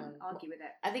can't argue with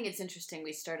it. I think it's interesting.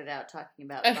 We started out talking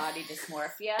about body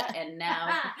dysmorphia, and now,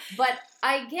 but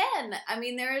again, I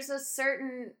mean, there is a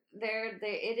certain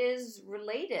it is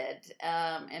related.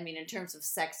 I mean, in terms of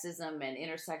sexism and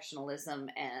intersectionalism,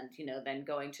 and then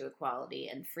going to equality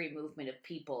and free movement of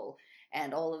people.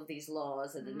 And all of these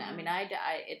laws, and I mean,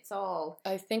 it's all.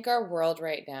 I think our world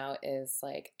right now is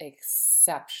like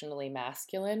exceptionally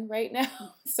masculine right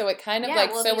now. So it kind of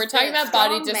so we're talking about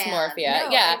body dysmorphia.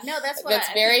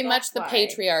 That's very much the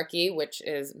patriarchy, which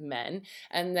is men,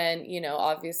 and then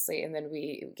obviously, and then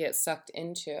we get sucked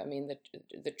into. I mean,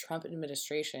 the Trump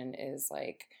administration is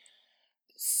like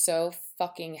so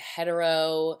fucking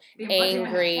hetero, The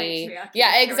angry. patriarchy,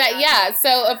 Yeah, exactly. Yeah.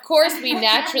 So of course we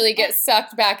naturally get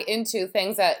sucked back into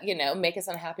things that, you know, make us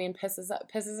unhappy and pisses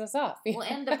us off. Well,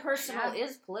 and the personal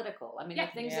is political. I mean, the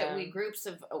things that we groups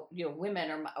of, you know,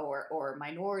 women or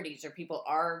minorities or people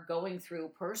are going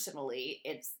through personally,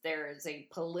 there is a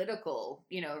political,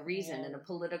 you know, reason and a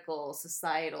political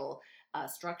societal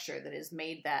structure that has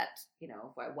made that, you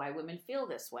know, why women feel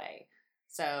this way.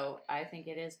 So I think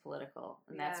it is political,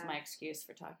 and that's my excuse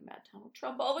for talking about Donald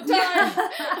Trump all the time.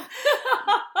 I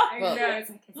know. It's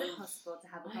like, is it possible to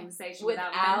have a conversation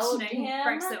without mentioning him?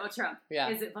 Brexit or Trump? Yeah.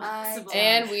 Is it possible?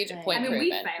 And we point we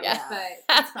proven. failed, but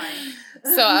it's fine.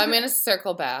 So I'm going to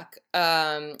circle back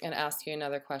and ask you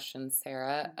another question,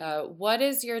 Sarah. What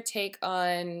is your take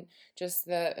on just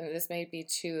this may be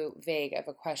too vague of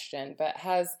a question, but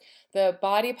has the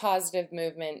body positive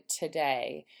movement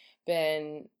today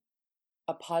been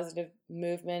a positive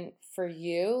movement for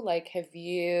you? Like, have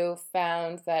you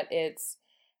found that it's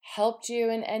helped you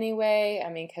in any way?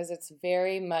 I mean, because it's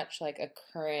very much like a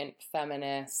current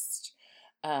feminist,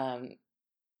 you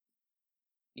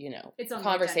know, it's on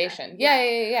conversation.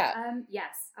 Yeah.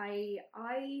 Yes, I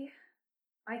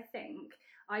think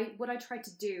what I try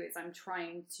to do is I'm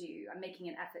making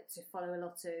an effort to follow a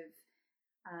lot of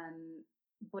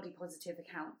body positive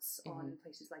accounts on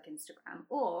places like Instagram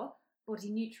or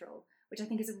body neutral, which I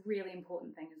think is a really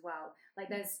important thing as well. Like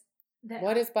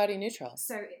what is body neutral?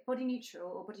 So body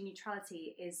neutral or body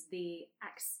neutrality is the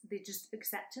just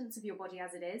acceptance of your body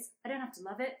as it is. I don't have to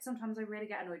love it. Sometimes I really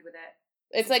get annoyed with it.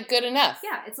 It's like good enough.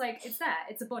 Yeah, it's like, it's there.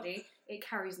 It's a body. It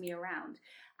carries me around.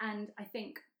 And I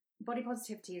think body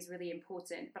positivity is really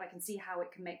important, but I can see how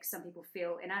it can make some people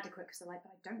feel inadequate because they're like,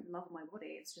 but I don't love my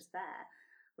body. It's just there.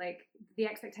 Like the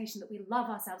expectation that we love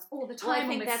ourselves all the time. Well, I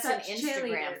think that's an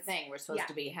Instagram thing. We're supposed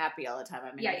to be happy all the time.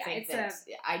 I mean, I think that's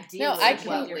ideally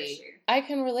I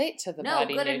can relate to the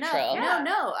body neutral. Enough.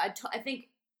 No. I think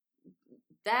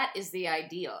that is the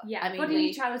ideal. Yeah, I mean, body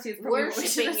neutrality is probably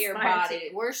worshipping your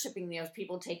body, worshipping those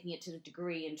people, taking it to the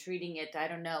degree and treating it. I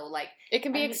don't know, like it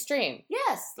can be extreme.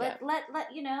 Yes, let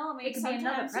you know. I mean, it can be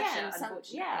another pressure.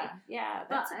 Unfortunately, yeah.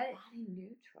 That's body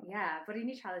neutral. Yeah, body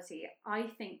neutrality. I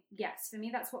think yes, for me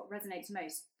that's what resonates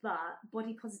most. But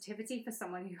body positivity for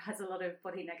someone who has a lot of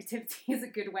body negativity is a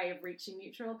good way of reaching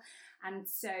neutral. And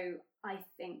so I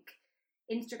think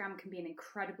Instagram can be an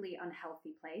incredibly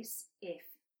unhealthy place if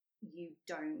you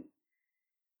don't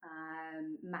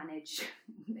manage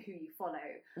who you follow.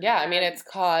 Yeah, I mean it's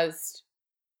caused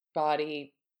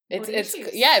body. It's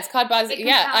caused body.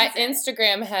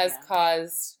 Instagram has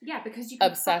caused because you can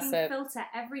obsessive filter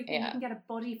everything. Yeah. You can get a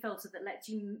body filter that lets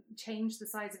you change the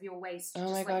size of your waist.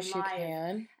 Oh my gosh, you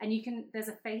can. And you can. There's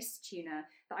a face tuner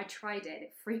that I tried it.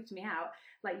 It freaked me out.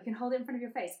 Like you can hold it in front of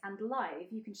your face and live.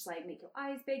 You can just like make your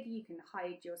eyes bigger. You can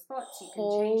hide your spots. You can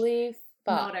change.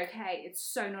 Not okay. It's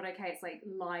so not okay. It's like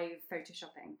live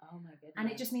photoshopping. Oh my goodness. And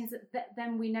it just means that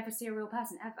then we never see a real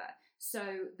person ever.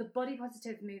 So the body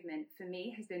positive movement for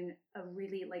me has been a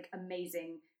really like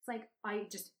amazing. It's like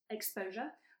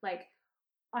exposure. Like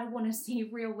I want to see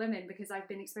real women because I've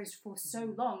been exposed for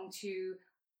so long to,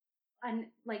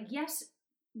 and like yes,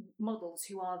 models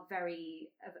who are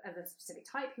very of a specific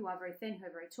type, who are very thin, who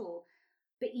are very tall.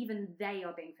 But even they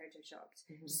are being photoshopped.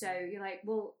 Mm-hmm. So you're like,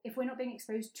 well, if we're not being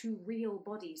exposed to real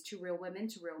bodies, to real women,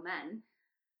 to real men,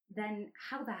 then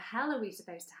how the hell are we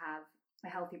supposed to have a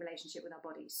healthy relationship with our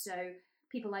bodies? So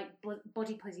people like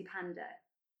Body Posy Panda,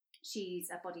 she's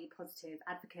a body positive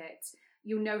advocate.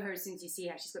 You'll know her as soon as you see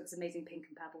her. She's got this amazing pink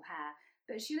and purple hair.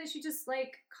 But she literally just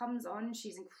like comes on.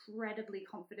 She's incredibly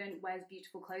confident, wears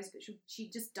beautiful clothes, but she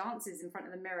just dances in front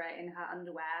of the mirror in her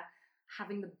underwear,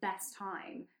 having the best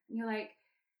time. And you're like,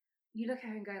 you look at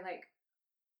her and go like,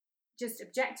 just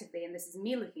objectively, and this is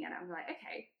me looking at it, I'm like,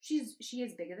 okay, she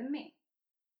is bigger than me.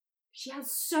 She has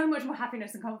so much more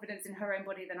happiness and confidence in her own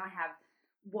body than I have.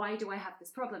 Why do I have this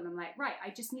problem? I'm like, right, I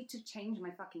just need to change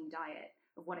my fucking diet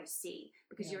of what I see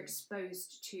because you're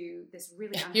exposed to this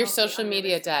really unhealthy, your social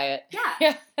media diet.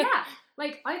 Yeah.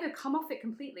 Like either come off it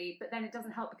completely, but then it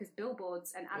doesn't help because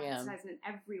billboards and advertisement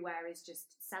everywhere is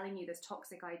just selling you this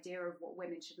toxic idea of what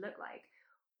women should look like.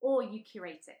 Or you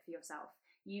curate it for yourself.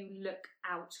 You look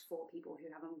out for people who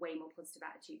have a way more positive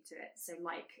attitude to it. So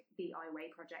like the I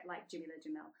Weigh Project, like Jamila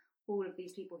Jamil, all of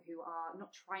these people who are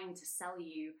not trying to sell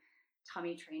you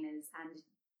tummy trainers and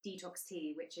detox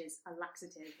tea, which is a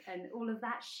laxative, and all of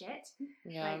that shit.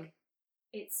 Yeah. Like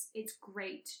it's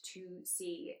great to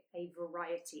see a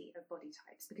variety of body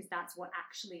types, because that's what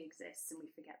actually exists, and we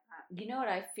forget that. You know what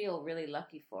I feel really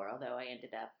lucky for, although I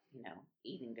ended up,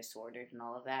 eating disordered and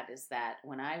all of that, is that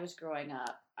when I was growing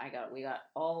up, we got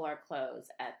all our clothes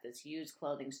at this used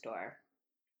clothing store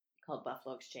called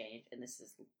Buffalo Exchange, and this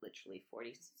is literally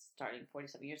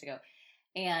 47 years ago,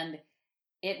 and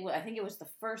I think it was the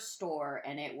first store,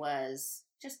 and it was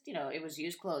just, it was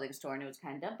used clothing store, and it was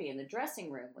kind of dumpy. And the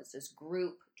dressing room was this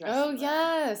group dressing room. Oh,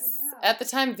 yes. Oh, wow. At the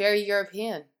time, very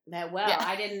European.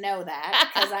 I didn't know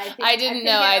that, because I didn't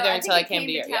know either until I came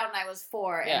to Europe. Town when I was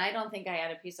 4, and I don't think I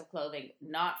had a piece of clothing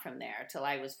not from there till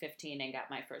I was 15 and got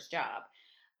my first job.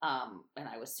 And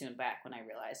I was soon back when I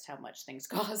realized how much things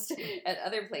cost at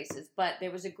other places. But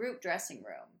there was a group dressing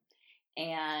room,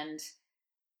 and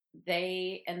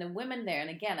the women there, and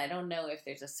again, I don't know if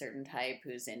there's a certain type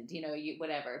who's in,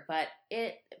 whatever, but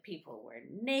people were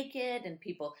naked,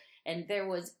 and there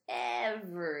was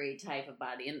every type of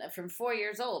body, and from 4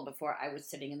 years old, before I was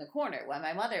sitting in the corner while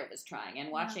my mother was trying and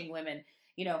watching women,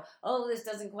 oh, this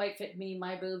doesn't quite fit me,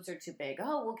 my boobs are too big.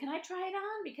 Oh, well, can I try it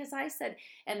on? Because I said,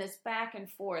 and this back and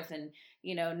forth, and,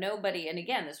 nobody, and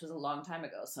again, this was a long time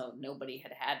ago, so nobody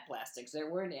had plastics. There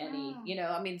weren't any,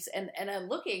 and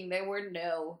looking, there were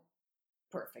no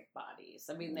perfect bodies.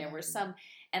 I mean, there were some,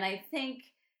 and I think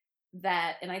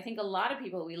a lot of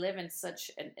people, we live in such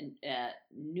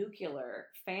nuclear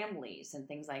families and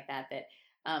things like that,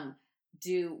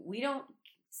 we don't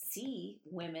see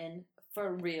women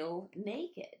for real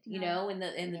naked, in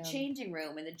the changing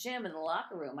room, in the gym, in the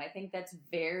locker room. I think that's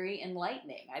very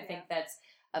enlightening. I think that's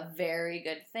a very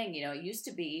good thing. It used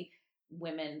to be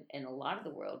women in a lot of the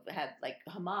world had like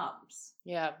hammams.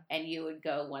 Yeah. And you would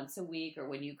go once a week, or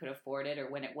when you could afford it, or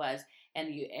when it was,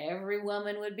 and every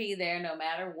woman would be there no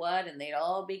matter what, and they'd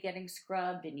all be getting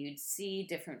scrubbed, and you'd see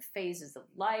different phases of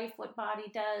life, what body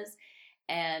does.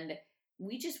 And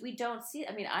we don't see,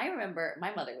 I mean, I remember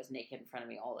my mother was naked in front of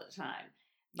me all the time,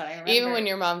 but I remember, even when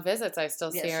your mom visits, I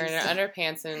still see her in her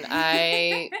underpants, and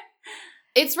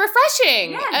it's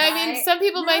refreshing. Yes, I mean, some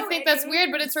people might think that's weird,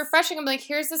 but it's refreshing. I'm like,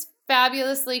 here's this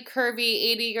fabulously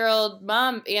curvy 80-year-old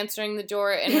mom answering the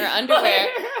door in her underwear.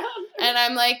 And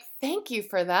I'm like, thank you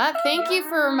for that. Thank you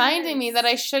for reminding me that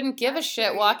I shouldn't give a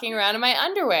shit walking around in my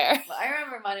underwear. Well, I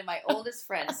remember my oldest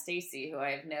friend, Stacy, who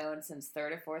I've known since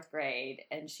 3rd or 4th grade,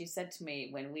 and she said to me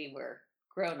when we were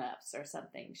grown-ups or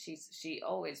something, she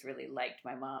always really liked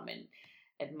my mom and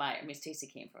admired. I mean, Stacy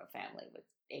came from a family with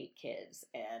 8 kids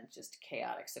and just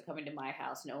chaotic. So coming to my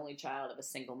house, an only child of a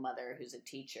single mother who's a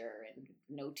teacher and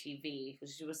no TV,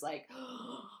 she was like,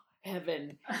 oh,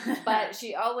 heaven. But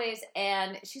she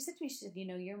said to me, she said,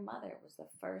 your mother was the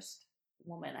first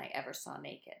woman I ever saw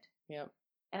naked. Yep.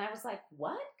 And I was like,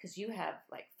 what? Because you have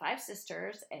like 5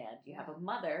 sisters and you have a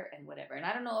mother and whatever. And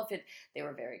I don't know if they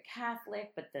were very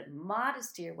Catholic, but the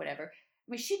modesty or whatever.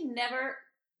 I mean, she'd never,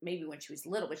 maybe when she was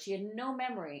little, but she had no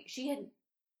memory. She had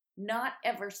not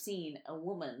ever seen a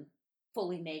woman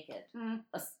fully naked,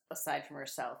 aside from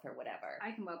herself or whatever.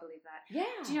 I can well believe that. Yeah.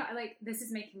 Do you know, like, this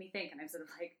is making me think, and I'm sort of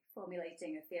like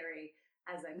formulating a theory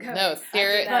as I'm going. No,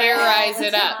 theorize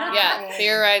it up. Yeah,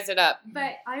 theorize it up.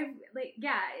 But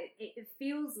it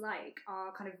feels like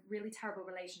our kind of really terrible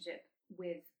relationship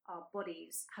with our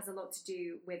bodies has a lot to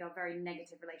do with our very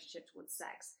negative relationship towards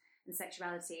sex and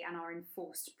sexuality and our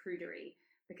enforced prudery,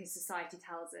 because society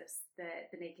tells us that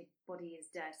the naked body is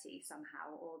dirty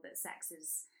somehow, or that sex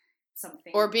is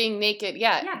something. Or being naked,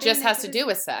 just has to do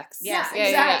with sex. Yes,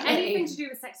 exactly. Yeah. Anything to do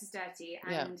with sex is dirty,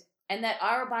 and that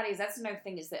our bodies. That's another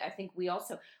thing, is that I think we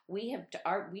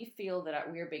feel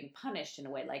that we are being punished in a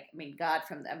way. Like, I mean, God,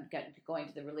 I'm going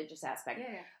to the religious aspect.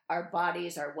 Yeah. Our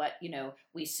bodies are what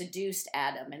we seduced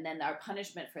Adam, and then our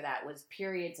punishment for that was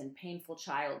periods and painful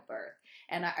childbirth.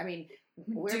 And I mean,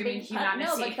 we're being humanity.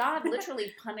 No, but God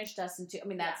literally punished us into. I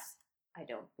mean, that's. I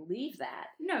don't believe that.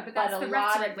 No, but that's the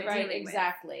rhetoric we're dealing with.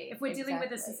 Exactly. If we're dealing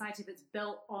with a society that's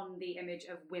built on the image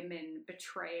of women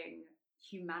betraying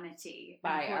humanity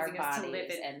by and causing us to live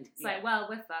in, and it's like, well,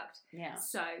 we're fucked. Yeah.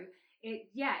 So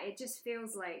it just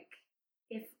feels like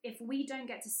if we don't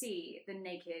get to see the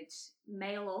naked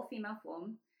male or female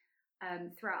form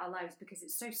throughout our lives, because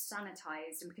it's so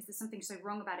sanitized and because there's something so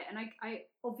wrong about it, and I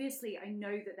obviously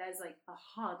know that there's like a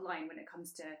hard line when it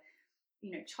comes to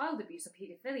child abuse or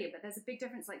paedophilia, but there's a big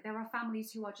difference. Like, there are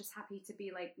families who are just happy to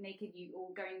be like naked,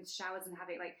 or going into showers and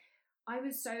having like. I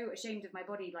was so ashamed of my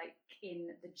body, like in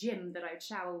the gym, that I would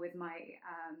shower with my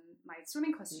my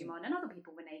swimming costume on, and other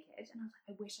people were naked, and I was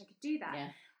like, I wish I could do that. Yeah.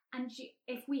 And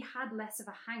if we had less of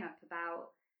a hang up about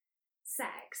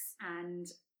sex, and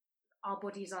our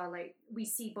bodies are like, we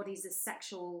see bodies as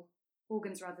sexual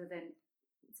organs rather than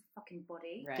fucking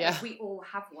body. Right. Yeah. We all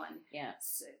have one. Yeah.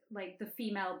 So, like the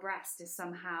female breast is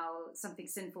somehow something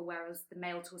sinful, whereas the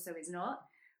male torso is not.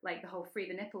 Like the whole free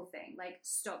the nipple thing. Like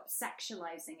stop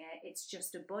sexualizing it. It's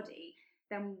just a body.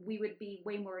 Then we would be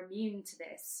way more immune to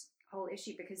this whole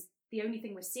issue, because the only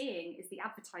thing we're seeing is the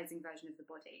advertising version of the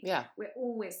body. Yeah.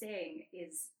 All we're seeing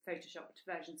is photoshopped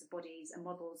versions of bodies and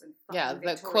models and the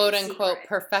Victoria's quote unquote Secret.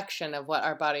 perfection of what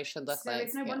our body should look So like.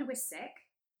 it's no wonder we're sick.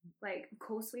 Like, of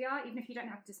course we are. Even if you don't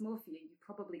have dysmorphia, you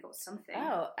probably got something.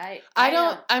 Oh,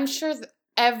 I'm sure that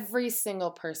every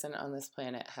single person on this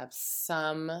planet has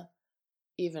some,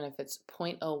 even if it's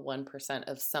 0.01%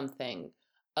 of something,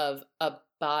 of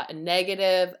a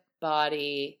negative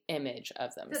body image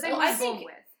of themselves. That they were born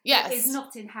with. Yes. Is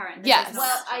not inherent. Yes.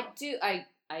 Well,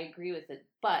 I agree with it,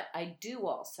 but I do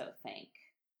also think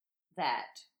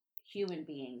that human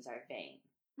beings are vain.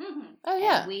 Mm-hmm. Oh,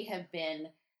 yeah. And we have been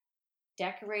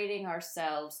decorating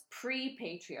ourselves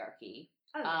pre-patriarchy,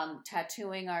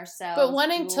 tattooing ourselves, but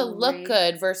wanting to jewelry. look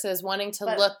good versus wanting to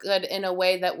look good in a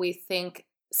way that we think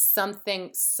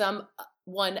someone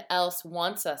else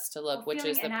wants us to look, which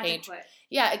is the paint.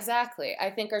 Yeah, exactly.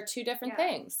 I think are two different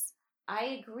things.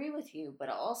 I agree with you, but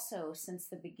also since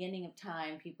the beginning of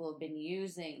time, people have been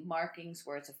using markings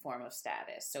where it's a form of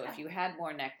status. So if you had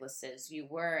more necklaces, you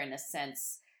were, in a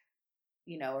sense,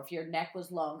 if your neck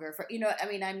was longer,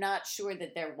 I'm not sure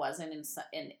that there wasn't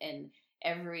in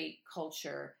every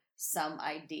culture some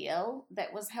ideal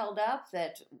that was held up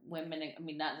that women,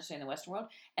 not necessarily in the Western world,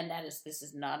 and this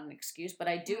is not an excuse, but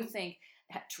I do think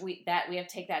that we have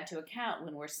to take that into account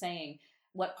when we're saying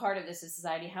what part of this is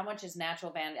society, how much is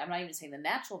natural vanity. I'm not even saying the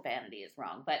natural vanity is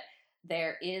wrong, but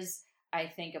there is, I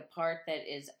think, a part that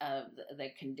is the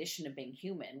condition of being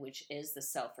human, which is the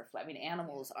self-reflect.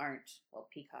 Animals aren't,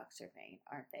 peacocks are vain,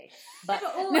 aren't they? But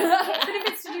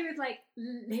if it's to do with like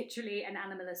literally an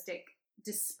animalistic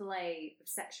display of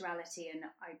sexuality, and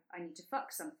I need to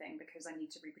fuck something because I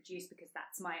need to reproduce because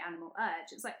that's my animal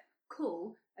urge, it's like,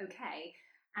 cool, okay.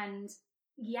 And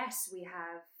yes, we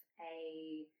have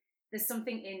there's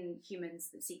something in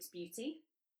humans that seeks beauty,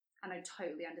 and I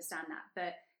totally understand that,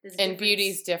 but and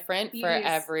beauty's different for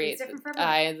every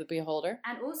eye of the beholder.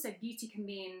 And also beauty can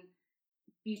mean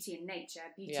beauty in nature,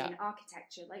 beauty in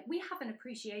architecture. Like, we have an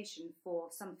appreciation for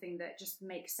something that just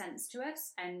makes sense to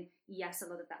us, and yes, a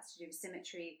lot of that's to do with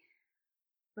symmetry,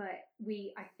 but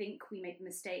I think we make the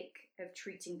mistake of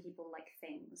treating people like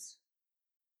things,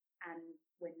 and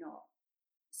we're not.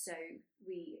 So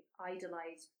we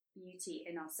idolize beauty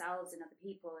in ourselves and other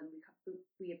people, and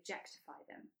we objectify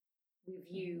them. We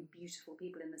view beautiful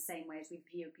people in the same way as we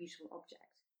view a beautiful object.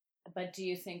 But do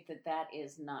you think that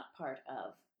is not part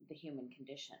of the human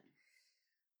condition?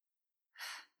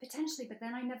 Potentially, but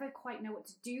then I never quite know what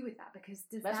to do with that, because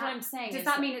what I'm saying. Does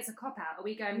that mean it's a cop-out? Are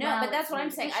we going, no, but that's what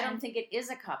I'm saying. I don't think it is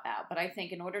a cop-out, but I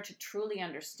think in order to truly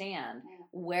understand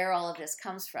where all of this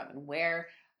comes from and where,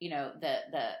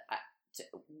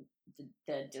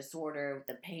 the disorder,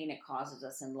 the pain it causes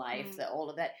us in life, all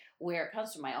of that, where it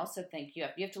comes from. I also think you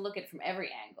have to look at it from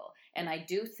every angle. And I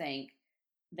do think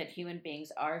that human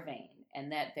beings are vain,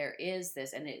 and that there is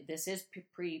this, and this is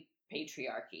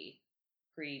pre-patriarchy,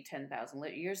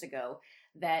 pre-10,000 years ago,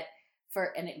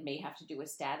 and it may have to do with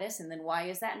status. And then why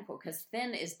is that important? Because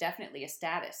thin is definitely a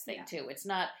status thing too. It's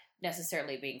not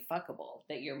necessarily being fuckable,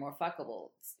 that you're more fuckable,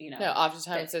 No,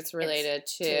 oftentimes it's related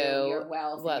to your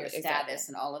wealth and your status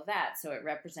and all of that. So it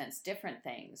represents different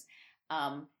things.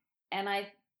 And I'm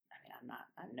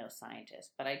no scientist,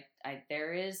 but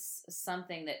there is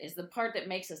something that is the part that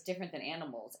makes us different than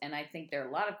animals. And I think there are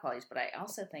a lot of qualities, but I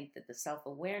also think that the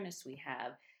self-awareness we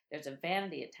have, there's a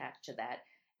vanity attached to that.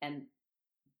 And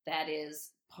that is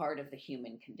part of the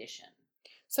human condition.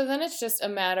 So then it's just a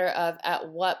matter of, at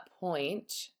what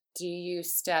point do you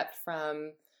step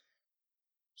from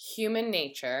human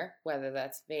nature, whether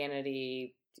that's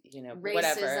vanity, racism,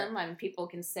 whatever, people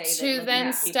can say to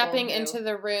then stepping into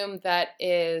the room that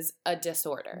is a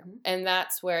disorder. Mm-hmm. And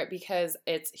that's where, because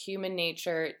it's human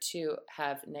nature to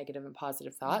have negative and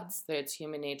positive thoughts, mm-hmm. It's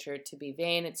human nature to be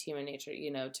vain, it's human nature,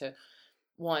 to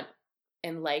want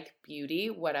and like beauty,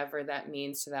 whatever that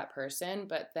means to that person.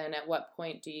 But then at what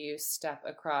point do you step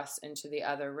across into the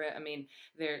other room?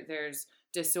 There's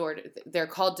disorder. They're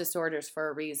called disorders for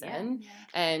a reason. Yeah.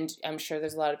 And I'm sure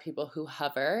there's a lot of people who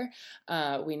hover.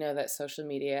 We know that social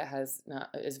media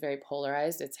is very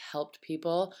polarized. It's helped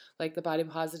people like the body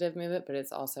positive movement, but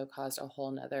it's also caused a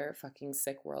whole nother fucking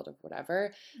sick world of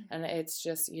whatever. Mm-hmm. And it's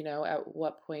just, at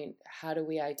what point, how do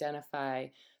we identify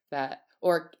that,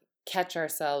 or catch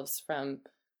ourselves from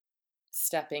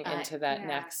stepping into that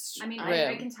next room?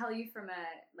 I can tell you from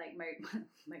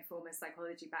my former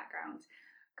psychology background,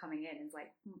 coming in. It's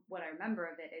like, what I remember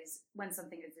of it is when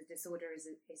something is a disorder is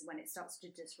when it starts to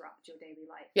disrupt your daily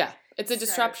life. Yeah, it's a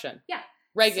disruption. Yeah.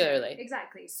 Regularly. So,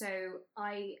 exactly. So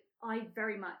I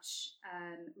very much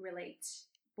relate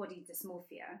body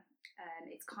dysmorphia.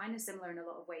 It's kind of similar in a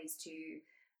lot of ways to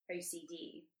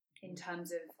OCD in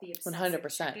terms of the obsessive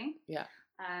 100%. checking. Yeah.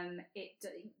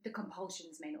 The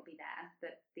compulsions may not be there,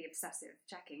 but the obsessive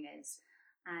checking is,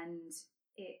 and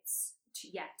it's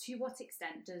to what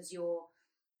extent does your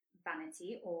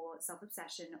vanity or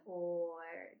self-obsession or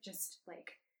just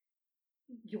like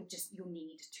your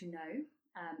need to know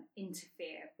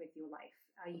interfere with your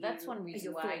life? That's one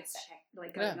reason why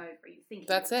going over. Are you thinking?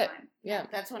 That's it. Time? Yeah,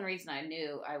 that's one reason I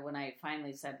knew when I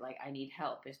finally said like I need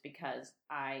help is because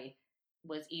I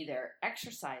was either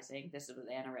exercising. This is with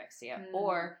anorexia,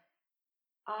 or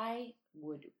I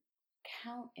would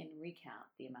count and recount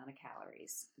the amount of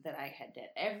calories that I had did.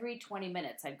 Every 20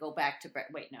 minutes, I'd go back to bread.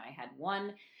 Wait, no, I had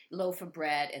one loaf of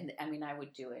bread, and I mean, I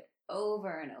would do it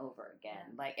over and over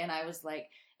again. Like, and I was like,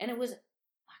 and it was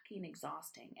fucking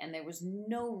exhausting, and there was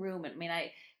no room. I mean,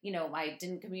 I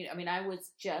didn't commute. I mean, I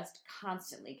was just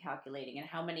constantly calculating and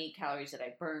how many calories did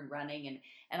I burn running,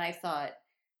 and I thought,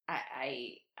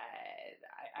 I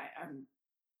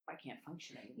can't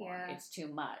function anymore. Yeah. It's too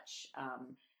much.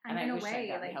 And I wish I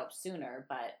got help sooner,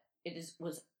 but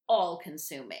was all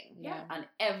consuming on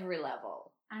every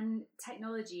level. And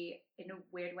technology, in a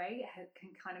weird way, can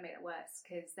kind of make it worse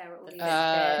because there are all these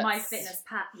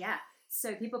MyFitnessPal. Yeah.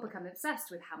 So people become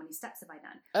obsessed with how many steps have I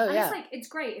done. Oh, and it's like, it's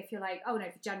great if you're like, oh no,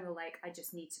 for general, like I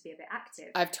just need to be a bit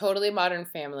active. I've totally Modern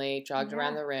Family jogged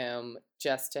around the room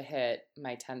just to hit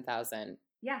my 10,000.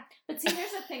 Yeah. But see,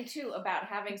 there's a thing too about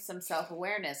having some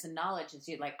self-awareness and knowledge. Is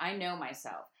I know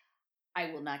myself.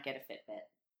 I will not get a Fitbit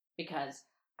because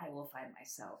I will find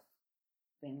myself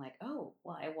being like, oh,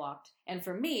 well, I walked. And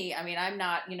for me, I mean, I'm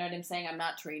not, you know what I'm saying? I'm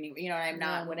not training, I'm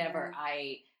not whatever.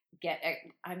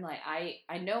 I'm like,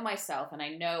 I know myself and I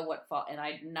know what fault, and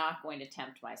I'm not going to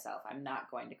tempt myself. I'm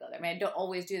not going to go there. I mean, I don't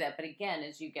always do that. But again,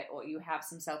 as you have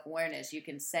some self-awareness, you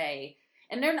can say,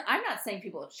 and I'm not saying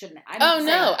people shouldn't.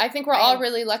 I think we're all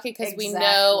really lucky because we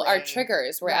know our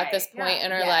triggers. We're at this point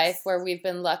in our life where we've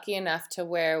been lucky enough to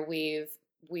where we're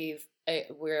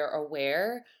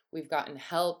aware, we've gotten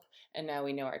help, and now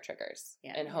we know our triggers.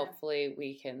 Yeah. And hopefully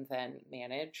we can then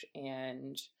manage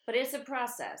But it's a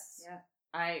process. Yeah.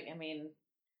 I mean,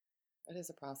 it is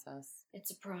a process.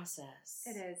 It's a process.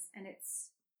 It is, and it's,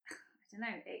 I don't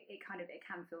know, it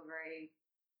can feel very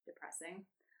depressing,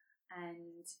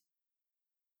 and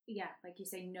like you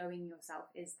say, knowing yourself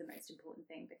is the most important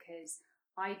thing, because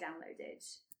I downloaded,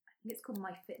 I think it's called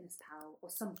MyFitnessPal or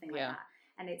something like that,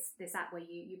 and it's this app where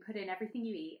you put in everything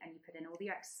you eat and you put in all the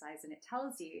exercise, and it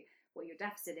tells you what your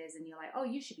deficit is, and you're like, oh,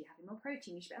 you should be having more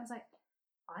protein. I was like,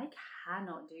 I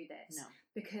cannot do this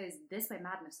because this way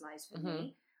madness lies for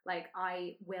me. Like,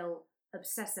 I will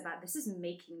obsess about this is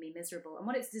making me miserable, and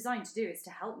what it's designed to do is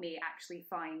to help me actually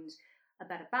find a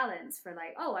better balance for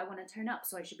like, oh, I want to tone up,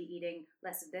 so I should be eating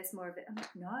less of this, more of it. I'm like,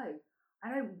 no,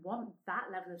 I don't want that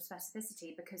level of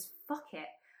specificity, because fuck it.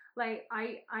 Like,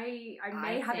 I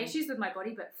may have issues with my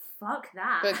body, but fuck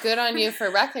that. But good on you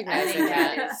for recognizing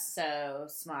that. That is so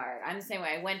smart. I'm the same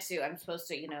way. I'm supposed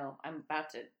to,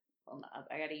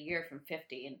 I got a year from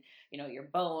 50, and your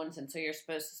bones, and so you're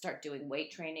supposed to start doing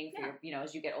weight training for your,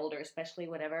 as you get older, especially,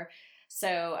 whatever.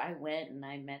 So I went and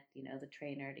I met, the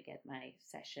trainer to get my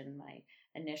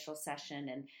initial session,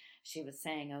 and she was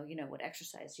saying, oh, what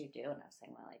exercise do you do? And I was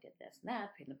saying, well, I did this and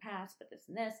that in the past, but this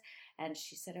and this. And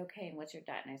she said, okay, and what's your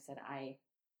diet? And I said,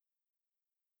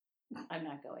 I'm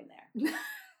not going there.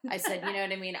 I said, you know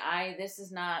what I mean?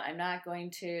 I'm not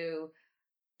going to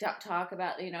talk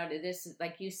about, this is,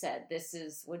 like you said, this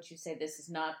is, what'd you say? This is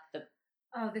not the,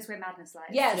 oh, this way madness lies.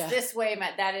 Yes, this way,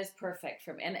 that is perfect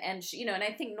for me. And she, and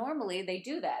I think normally they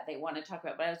do that. They want to talk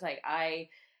about, but I was like, I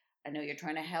know you're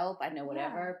trying to help. I know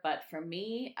whatever. But for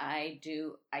me, I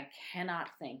cannot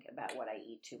think about what I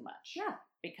eat too much. Yeah.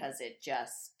 Because it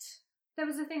just... There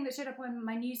was a thing that showed up on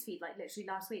my newsfeed, like literally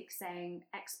last week, saying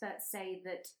experts say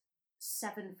that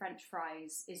 7 French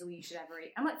fries is all you should ever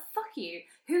eat. I'm like, fuck you.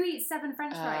 Who eats 7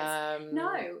 French fries?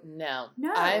 No.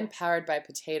 I'm powered by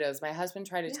potatoes. My husband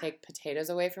tried to take potatoes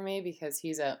away from me because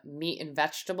he's a meat and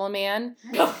vegetable man.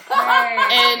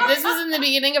 And this was in the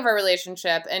beginning of our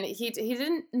relationship, and he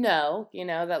didn't know,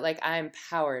 that like I'm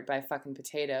powered by fucking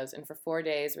potatoes. And for 4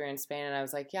 days we were in Spain, and I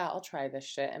was like, yeah, I'll try this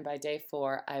shit. And by day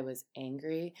 4, I was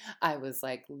angry. I was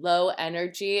like low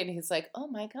energy, and he's like, oh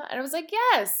my God. And I was like,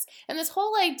 yes. And this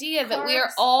whole idea that we are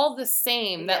all the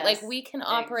same, that like we can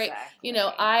operate, exactly. you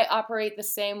know, I operate the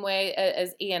same way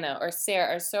as Anna or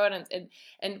Sarah or so on,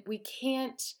 and we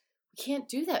can't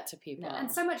do that to people. No.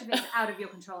 And so much of it is out of your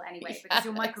control anyway, because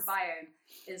your microbiome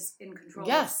is in control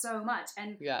of so much.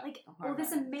 And like all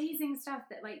this amazing stuff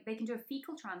that like they can do a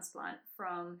fecal transplant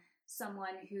from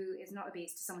someone who is not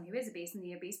obese to someone who is obese, and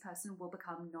the obese person will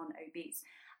become non-obese.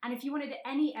 And if you wanted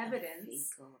any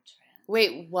evidence...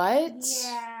 Wait, what?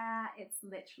 Yeah, it's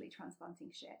literally transplanting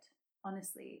shit.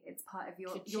 Honestly, it's part of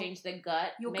your... change the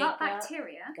gut Your gut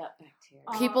bacteria. Gut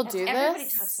bacteria. People do Everybody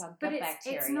this? talks about gut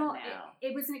bacteria it's not, now.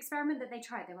 It was an experiment that they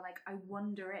tried. They were like, I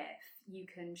wonder if you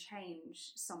can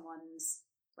change someone's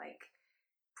like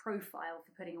profile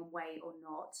for putting on weight or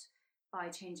not by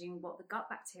changing what the gut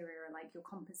bacteria are like, your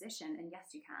composition, and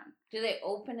yes, you can. Do they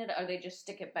open it, or they just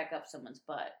stick it back up someone's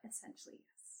butt? Essentially,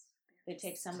 yes. They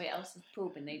take somebody else's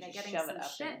poop and they just shove it up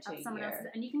into someone else's,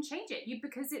 and you can change it.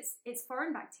 Because it's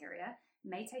foreign bacteria, it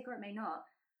may take or it may not.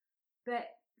 But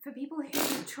for people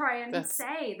who try and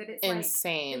say that it's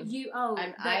insane.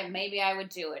 Like maybe I would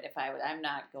do it if I would. I'm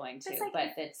not going to, like,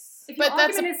 but it's. If your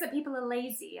argument is that people are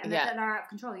lazy and that they're out of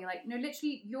control, you're like, no,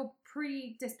 literally, your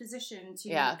predisposition to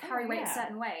carry weight a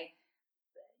certain way.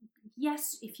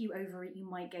 Yes, if you overeat, you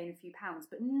might gain a few pounds,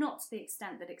 but not to the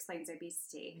extent that explains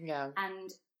obesity. Yeah.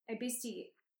 And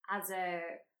obesity as a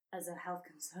health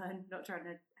concern, not trying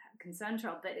to concern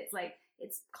Trump, but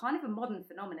it's kind of a modern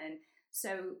phenomenon.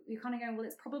 So you're kind of going, well,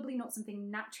 it's probably not something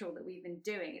natural that we've been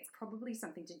doing. It's probably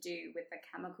something to do with the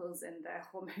chemicals and the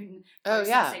hormone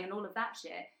processing and all of that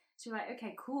shit. So you're like,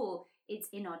 okay, cool. It's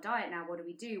in our diet now. What do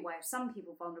we do? Why are some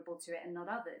people vulnerable to it and not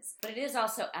others? But it is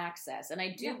also access. And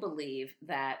I do believe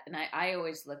that, and I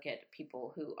always look at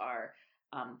people who are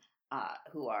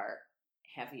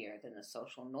heavier than the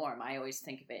social norm. I always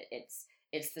think of it,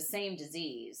 it's the same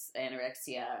disease,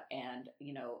 anorexia, and,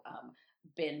 you know,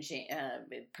 binge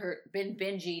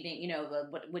eating, you know,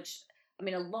 which, I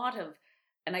mean, a lot of,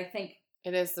 and I think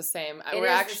it is the same. We're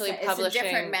actually publishing. It's a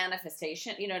different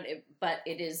manifestation, you know, but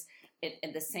it is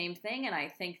the same thing. And I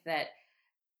think that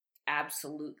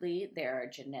absolutely there are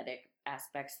genetic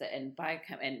aspects that,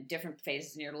 and different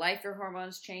phases in your life, your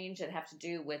hormones change that have to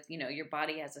do with, you know, your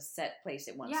body has a set place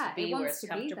it wants to be, where it's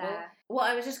comfortable. Well,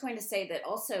 I was just going to say that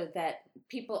also, that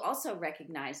people also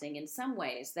recognizing in some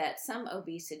ways that some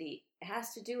obesity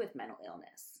has to do with mental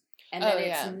illness, and that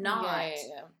it's not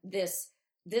this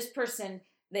person.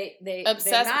 They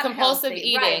obsessive compulsive healthy.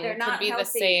 eating Right, they're not could be healthy,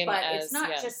 the same, but as, it's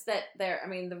not just that they're. I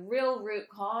mean, the real root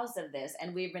cause of this,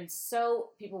 and we've been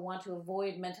people want to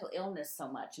avoid mental illness so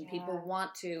much, and people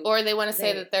want to, or they want to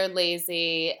say that they're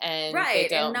lazy and they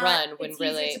don't run when it's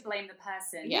really easier to blame the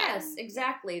person. Yes,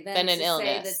 exactly. Than an illness.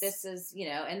 Say that this is, you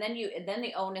know, and then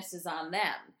the onus is on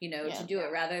them, you know, to do it,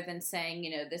 rather than saying,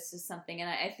 you know, this is something. And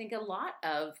I think a lot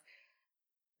of,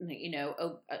 you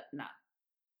know, not.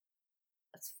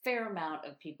 A fair amount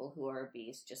of people who are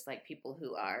obese, just like people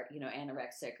who are, you know,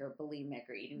 anorexic or bulimic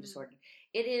or eating disorder,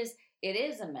 it is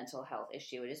a mental health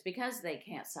issue. It is because they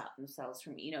can't stop themselves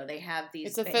from, you know, they have these.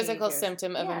 It's a physical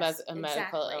symptom of a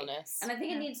medical illness, and I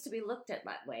think it needs to be looked at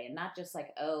that way, and not just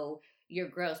like, oh, you're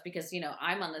gross, because, you know,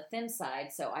 I'm on the thin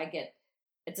side, so I get.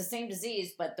 It's the same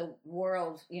disease, but the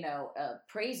world, you know,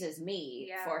 praises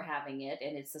me for having it,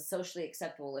 and it's a socially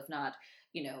acceptable, if not,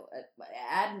 you know,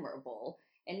 admirable.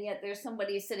 And yet there's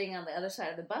somebody sitting on the other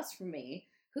side of the bus from me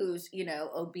who's, you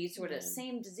know, obese or the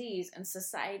same disease, and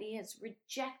society has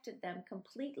rejected them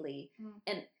completely.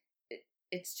 And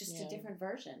it's just a different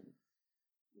version.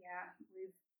 Yeah,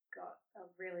 we've got a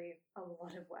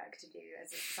lot of work to do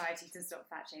as a society to stop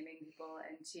fat shaming people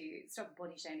and to stop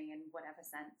body shaming in whatever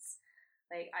sense.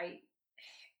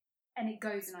 And it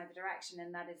goes in either direction,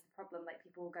 and that is the problem. Like,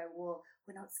 people will go, well,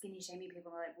 we're not skinny shaming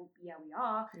people. And we're like, well, yeah, we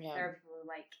are. Yeah. There are people who are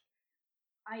like,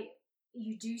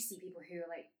 you do see people who are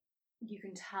like, you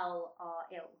can tell are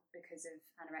ill because of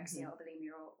anorexia or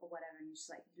bulimia or whatever, and you just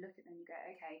like, you look at them and you go,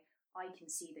 okay, I can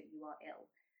see that you are ill,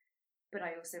 but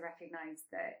I also recognize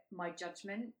that my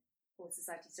judgment or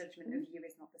society's judgment of you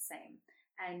is not the same,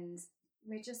 and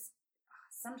we're just,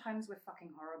 sometimes we're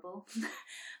fucking horrible.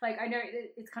 Like, I know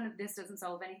it's kind of, this doesn't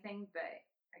solve anything, but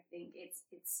I think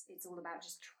it's all about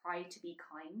just try to be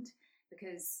kind,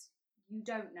 because you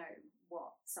don't know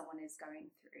what someone is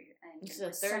going through. And it's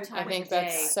the third time I think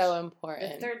that's so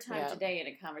important. The third time today in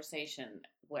a conversation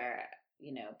where,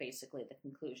 you know, basically the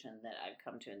conclusion that I've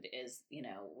come to is, you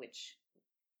know, which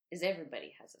is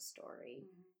everybody has a story,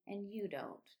 and you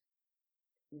don't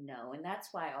know. And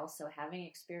that's why also having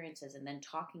experiences and then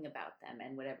talking about them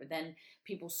and whatever, then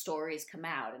people's stories come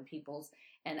out, and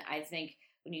I think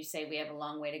when you say we have a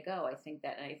long way to go, I think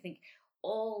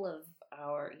all of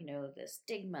our, the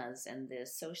stigmas and the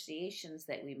associations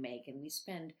that we make, and we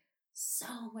spend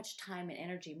so much time and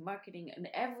energy marketing in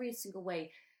every single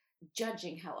way,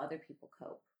 judging how other people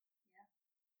cope.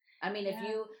 I mean, if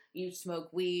you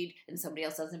smoke weed and somebody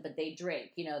else doesn't, but they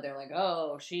drink, they're like,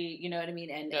 oh, she, you know what I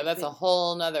mean? And yeah, that's a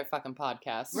whole nother fucking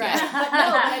podcast. Right. But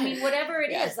no, I mean, whatever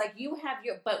it is, like you have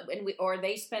or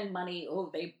they spend money,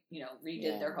 they,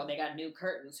 redid their home, they got new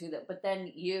curtains, but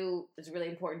then it's really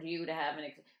important to you to have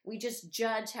we just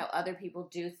judge how other people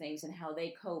do things and how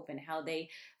they cope and how they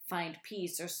find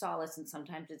peace or solace. And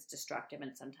sometimes it's destructive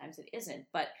and sometimes it isn't.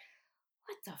 But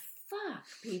what the fuck,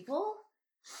 people?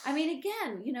 I mean,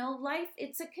 again, life,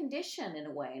 it's a condition in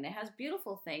a way, and it has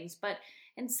beautiful things, but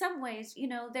in some ways,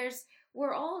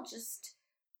 we're all just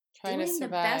trying doing to survive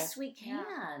the best we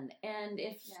can. And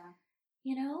if,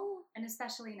 and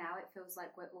especially now, it feels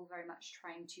like we're all very much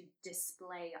trying to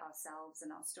display ourselves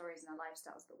and our stories and our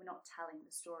lifestyles, but we're not telling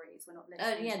the stories. We're not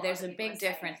listening. There's a big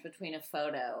difference between a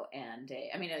photo and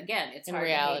again, it's in hard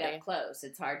reality. to hate up close.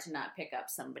 It's hard to not pick up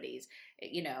somebody's,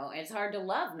 it's hard to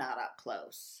love not up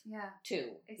close. Yeah.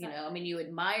 Too. Exactly. You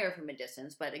admire from a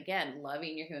distance, but again,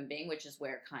 loving your human being, which is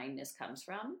where kindness comes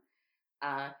from.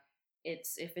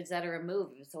 If it's at a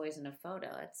remove, if it's always in a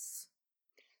photo, it's.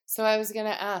 So I was going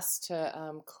to ask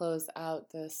to close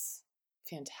out this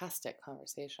fantastic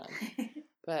conversation,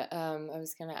 but I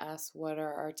was going to ask, what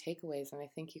are our takeaways? And I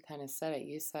think you kind of said it.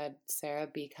 You said, Sarah,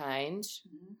 be kind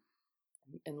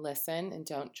and listen and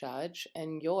don't judge.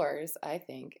 And yours, I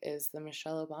think, is the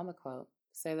Michelle Obama quote.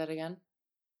 Say that again.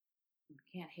 You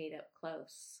can't hate up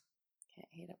close. Can't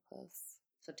hate up close.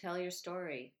 So tell your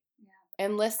story.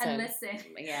 And listen.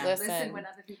 Yeah. Listen when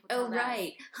other people tell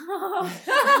right.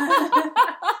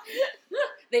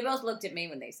 They both looked at me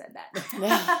when they said that.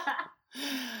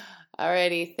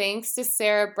 Alrighty. Thanks to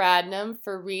Sarah Bradnam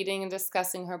for reading and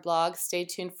discussing her blog. Stay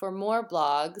tuned for more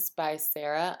blogs by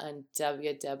Sarah on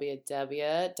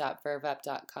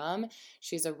www.vervup.com.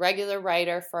 She's a regular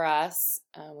writer for us.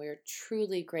 We are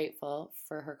truly grateful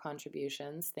for her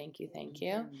contributions. Thank you.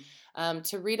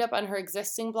 To read up on her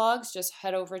existing blogs, just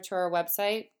head over to our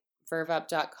website,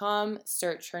 vervup.com,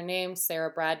 search her name,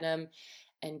 Sarah Bradnam,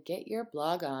 and get your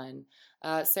blog on.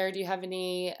 Sarah, do you have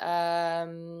any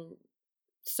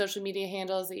social media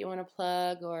handles that you want to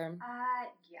plug, or? I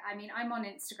mean, I'm on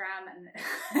Instagram and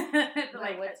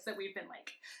that we've been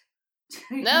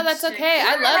No, that's okay.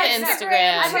 I love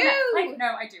Instagram. I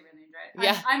do really enjoy it.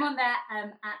 Yeah. I'm on there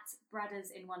at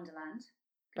Bradders in Wonderland.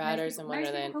 Bradders in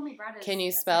Wonderland. Most people call me Bradders. Can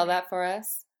you spell that for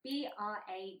us? BRADDERSIN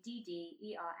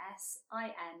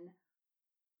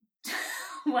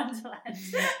Wonderland.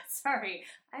 Sorry,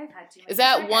 I've had too much. Is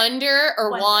that wonder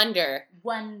or wander?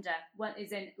 Wonder. One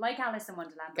is in like Alice in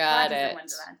Wonderland. Got it. In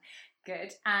Wonderland.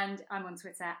 Good. And I'm on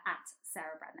Twitter at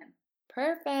Sarah Bradnam.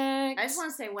 Perfect. I just want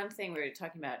to say one thing. We were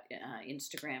talking about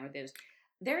Instagram.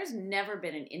 There has never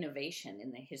been an innovation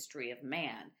in the history of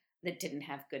man that didn't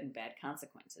have good and bad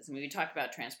consequences. I mean, we talked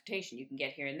about transportation. You can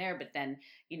get here and there, but then,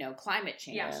 climate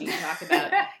change. Yeah. You can talk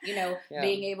about,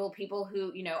 being able, people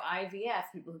who,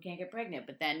 IVF, people who can't get pregnant.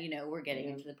 But then, we're getting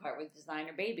into the part with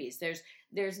designer babies. There's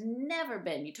never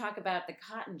been, you talk about the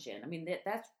cotton gin. I mean,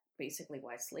 that's basically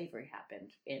why slavery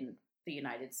happened in the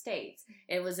United States.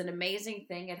 It was an amazing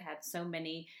thing. It had so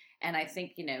many, and I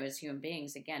think, as human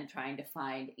beings, again, trying to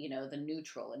find, the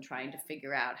neutral and trying to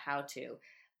figure out how to,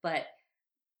 but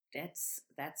that's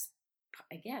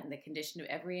again, the condition of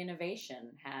every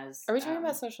innovation has. Are we talking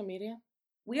about social media?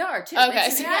 We are too. Okay.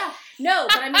 No,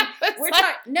 but I mean, we're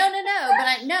talking. No. But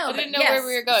I didn't know where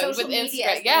we were going with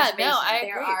Instagram. Yeah, no, I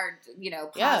agree. There are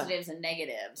positives and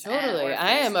negatives. Totally,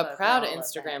 I am a proud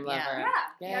Instagram lover.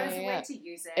 Yeah. It's a way to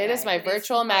use it. It is my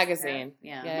virtual magazine.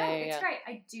 Yeah. It's great.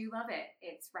 I do love it.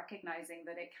 It's recognizing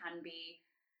that it can be.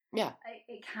 Yeah.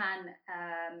 It can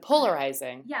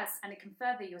polarizing. Yes, and it can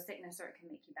further your sickness, or it can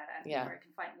make you better. Yeah. Or it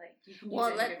can find you can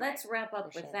use it. Let's wrap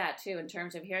up with that too, in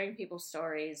terms of hearing people's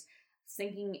stories,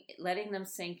 letting them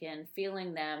sink in,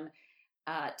 feeling them,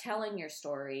 telling your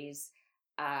stories.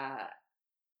 My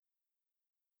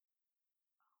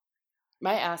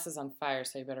ass is on fire,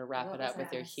 so you better wrap it up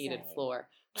with your heated floor.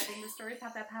 Letting the stories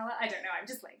have that power. I don't know. I'm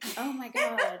just like. Oh my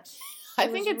god! I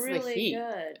think it's really the heat.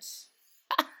 Good.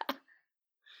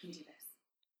 You do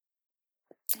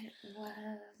this. It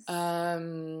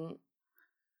was.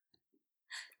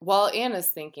 While Anna's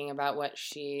thinking about what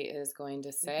she is going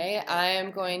to say, I am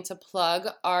going to plug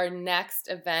our next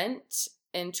event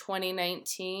in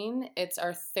 2019. It's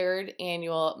our 3rd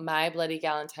annual My Bloody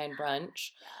Galentine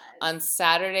brunch on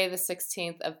Saturday, the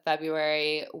 16th of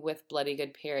February with Bloody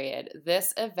Good Period.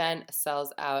 This event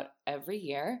sells out every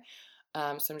year.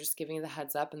 So I'm just giving you the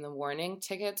heads up and the warning.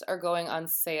 Tickets are going on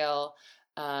sale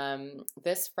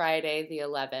this Friday, the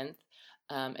 11th.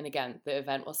 And again, the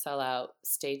event will sell out.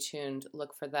 Stay tuned.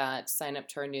 Look for that. Sign up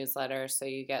to our newsletter so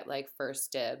you get like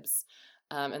first dibs.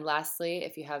 And lastly,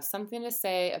 if you have something to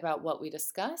say about what we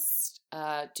discussed,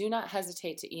 do not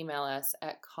hesitate to email us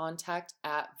at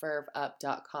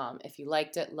contact@vervup.com. If you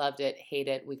liked it, loved it, hate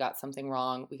it, we got something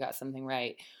wrong, we got something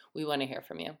right, we want to hear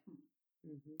from you.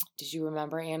 Mm-hmm. Did you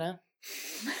remember, Anna?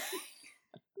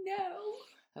 No.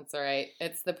 That's all right.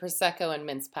 It's the Prosecco and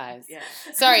mince pies. Yeah.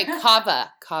 Sorry,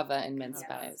 Cava and mince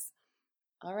pies.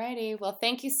 All righty. Well,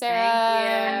 thank you, Sarah. Thank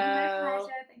you. My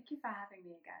pleasure. Thank you for having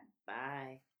me again.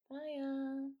 Bye. Bye.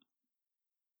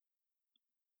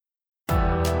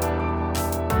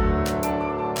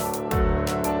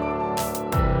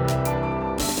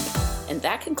 And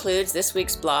that concludes this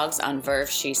week's blogs on Verve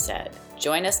She Said.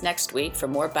 Join us next week for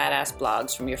more badass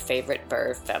blogs from your favorite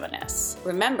Verve feminists.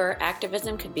 Remember,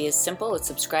 activism can be as simple as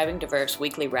subscribing to Verve's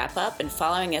weekly wrap-up and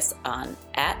following us on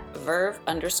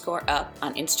 @Verve_up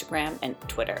on Instagram and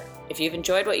Twitter. If you've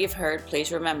enjoyed what you've heard,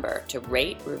 please remember to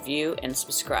rate, review, and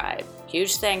subscribe.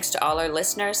 Huge thanks to all our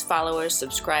listeners, followers,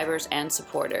 subscribers, and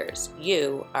supporters.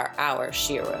 You are our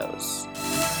sheroes.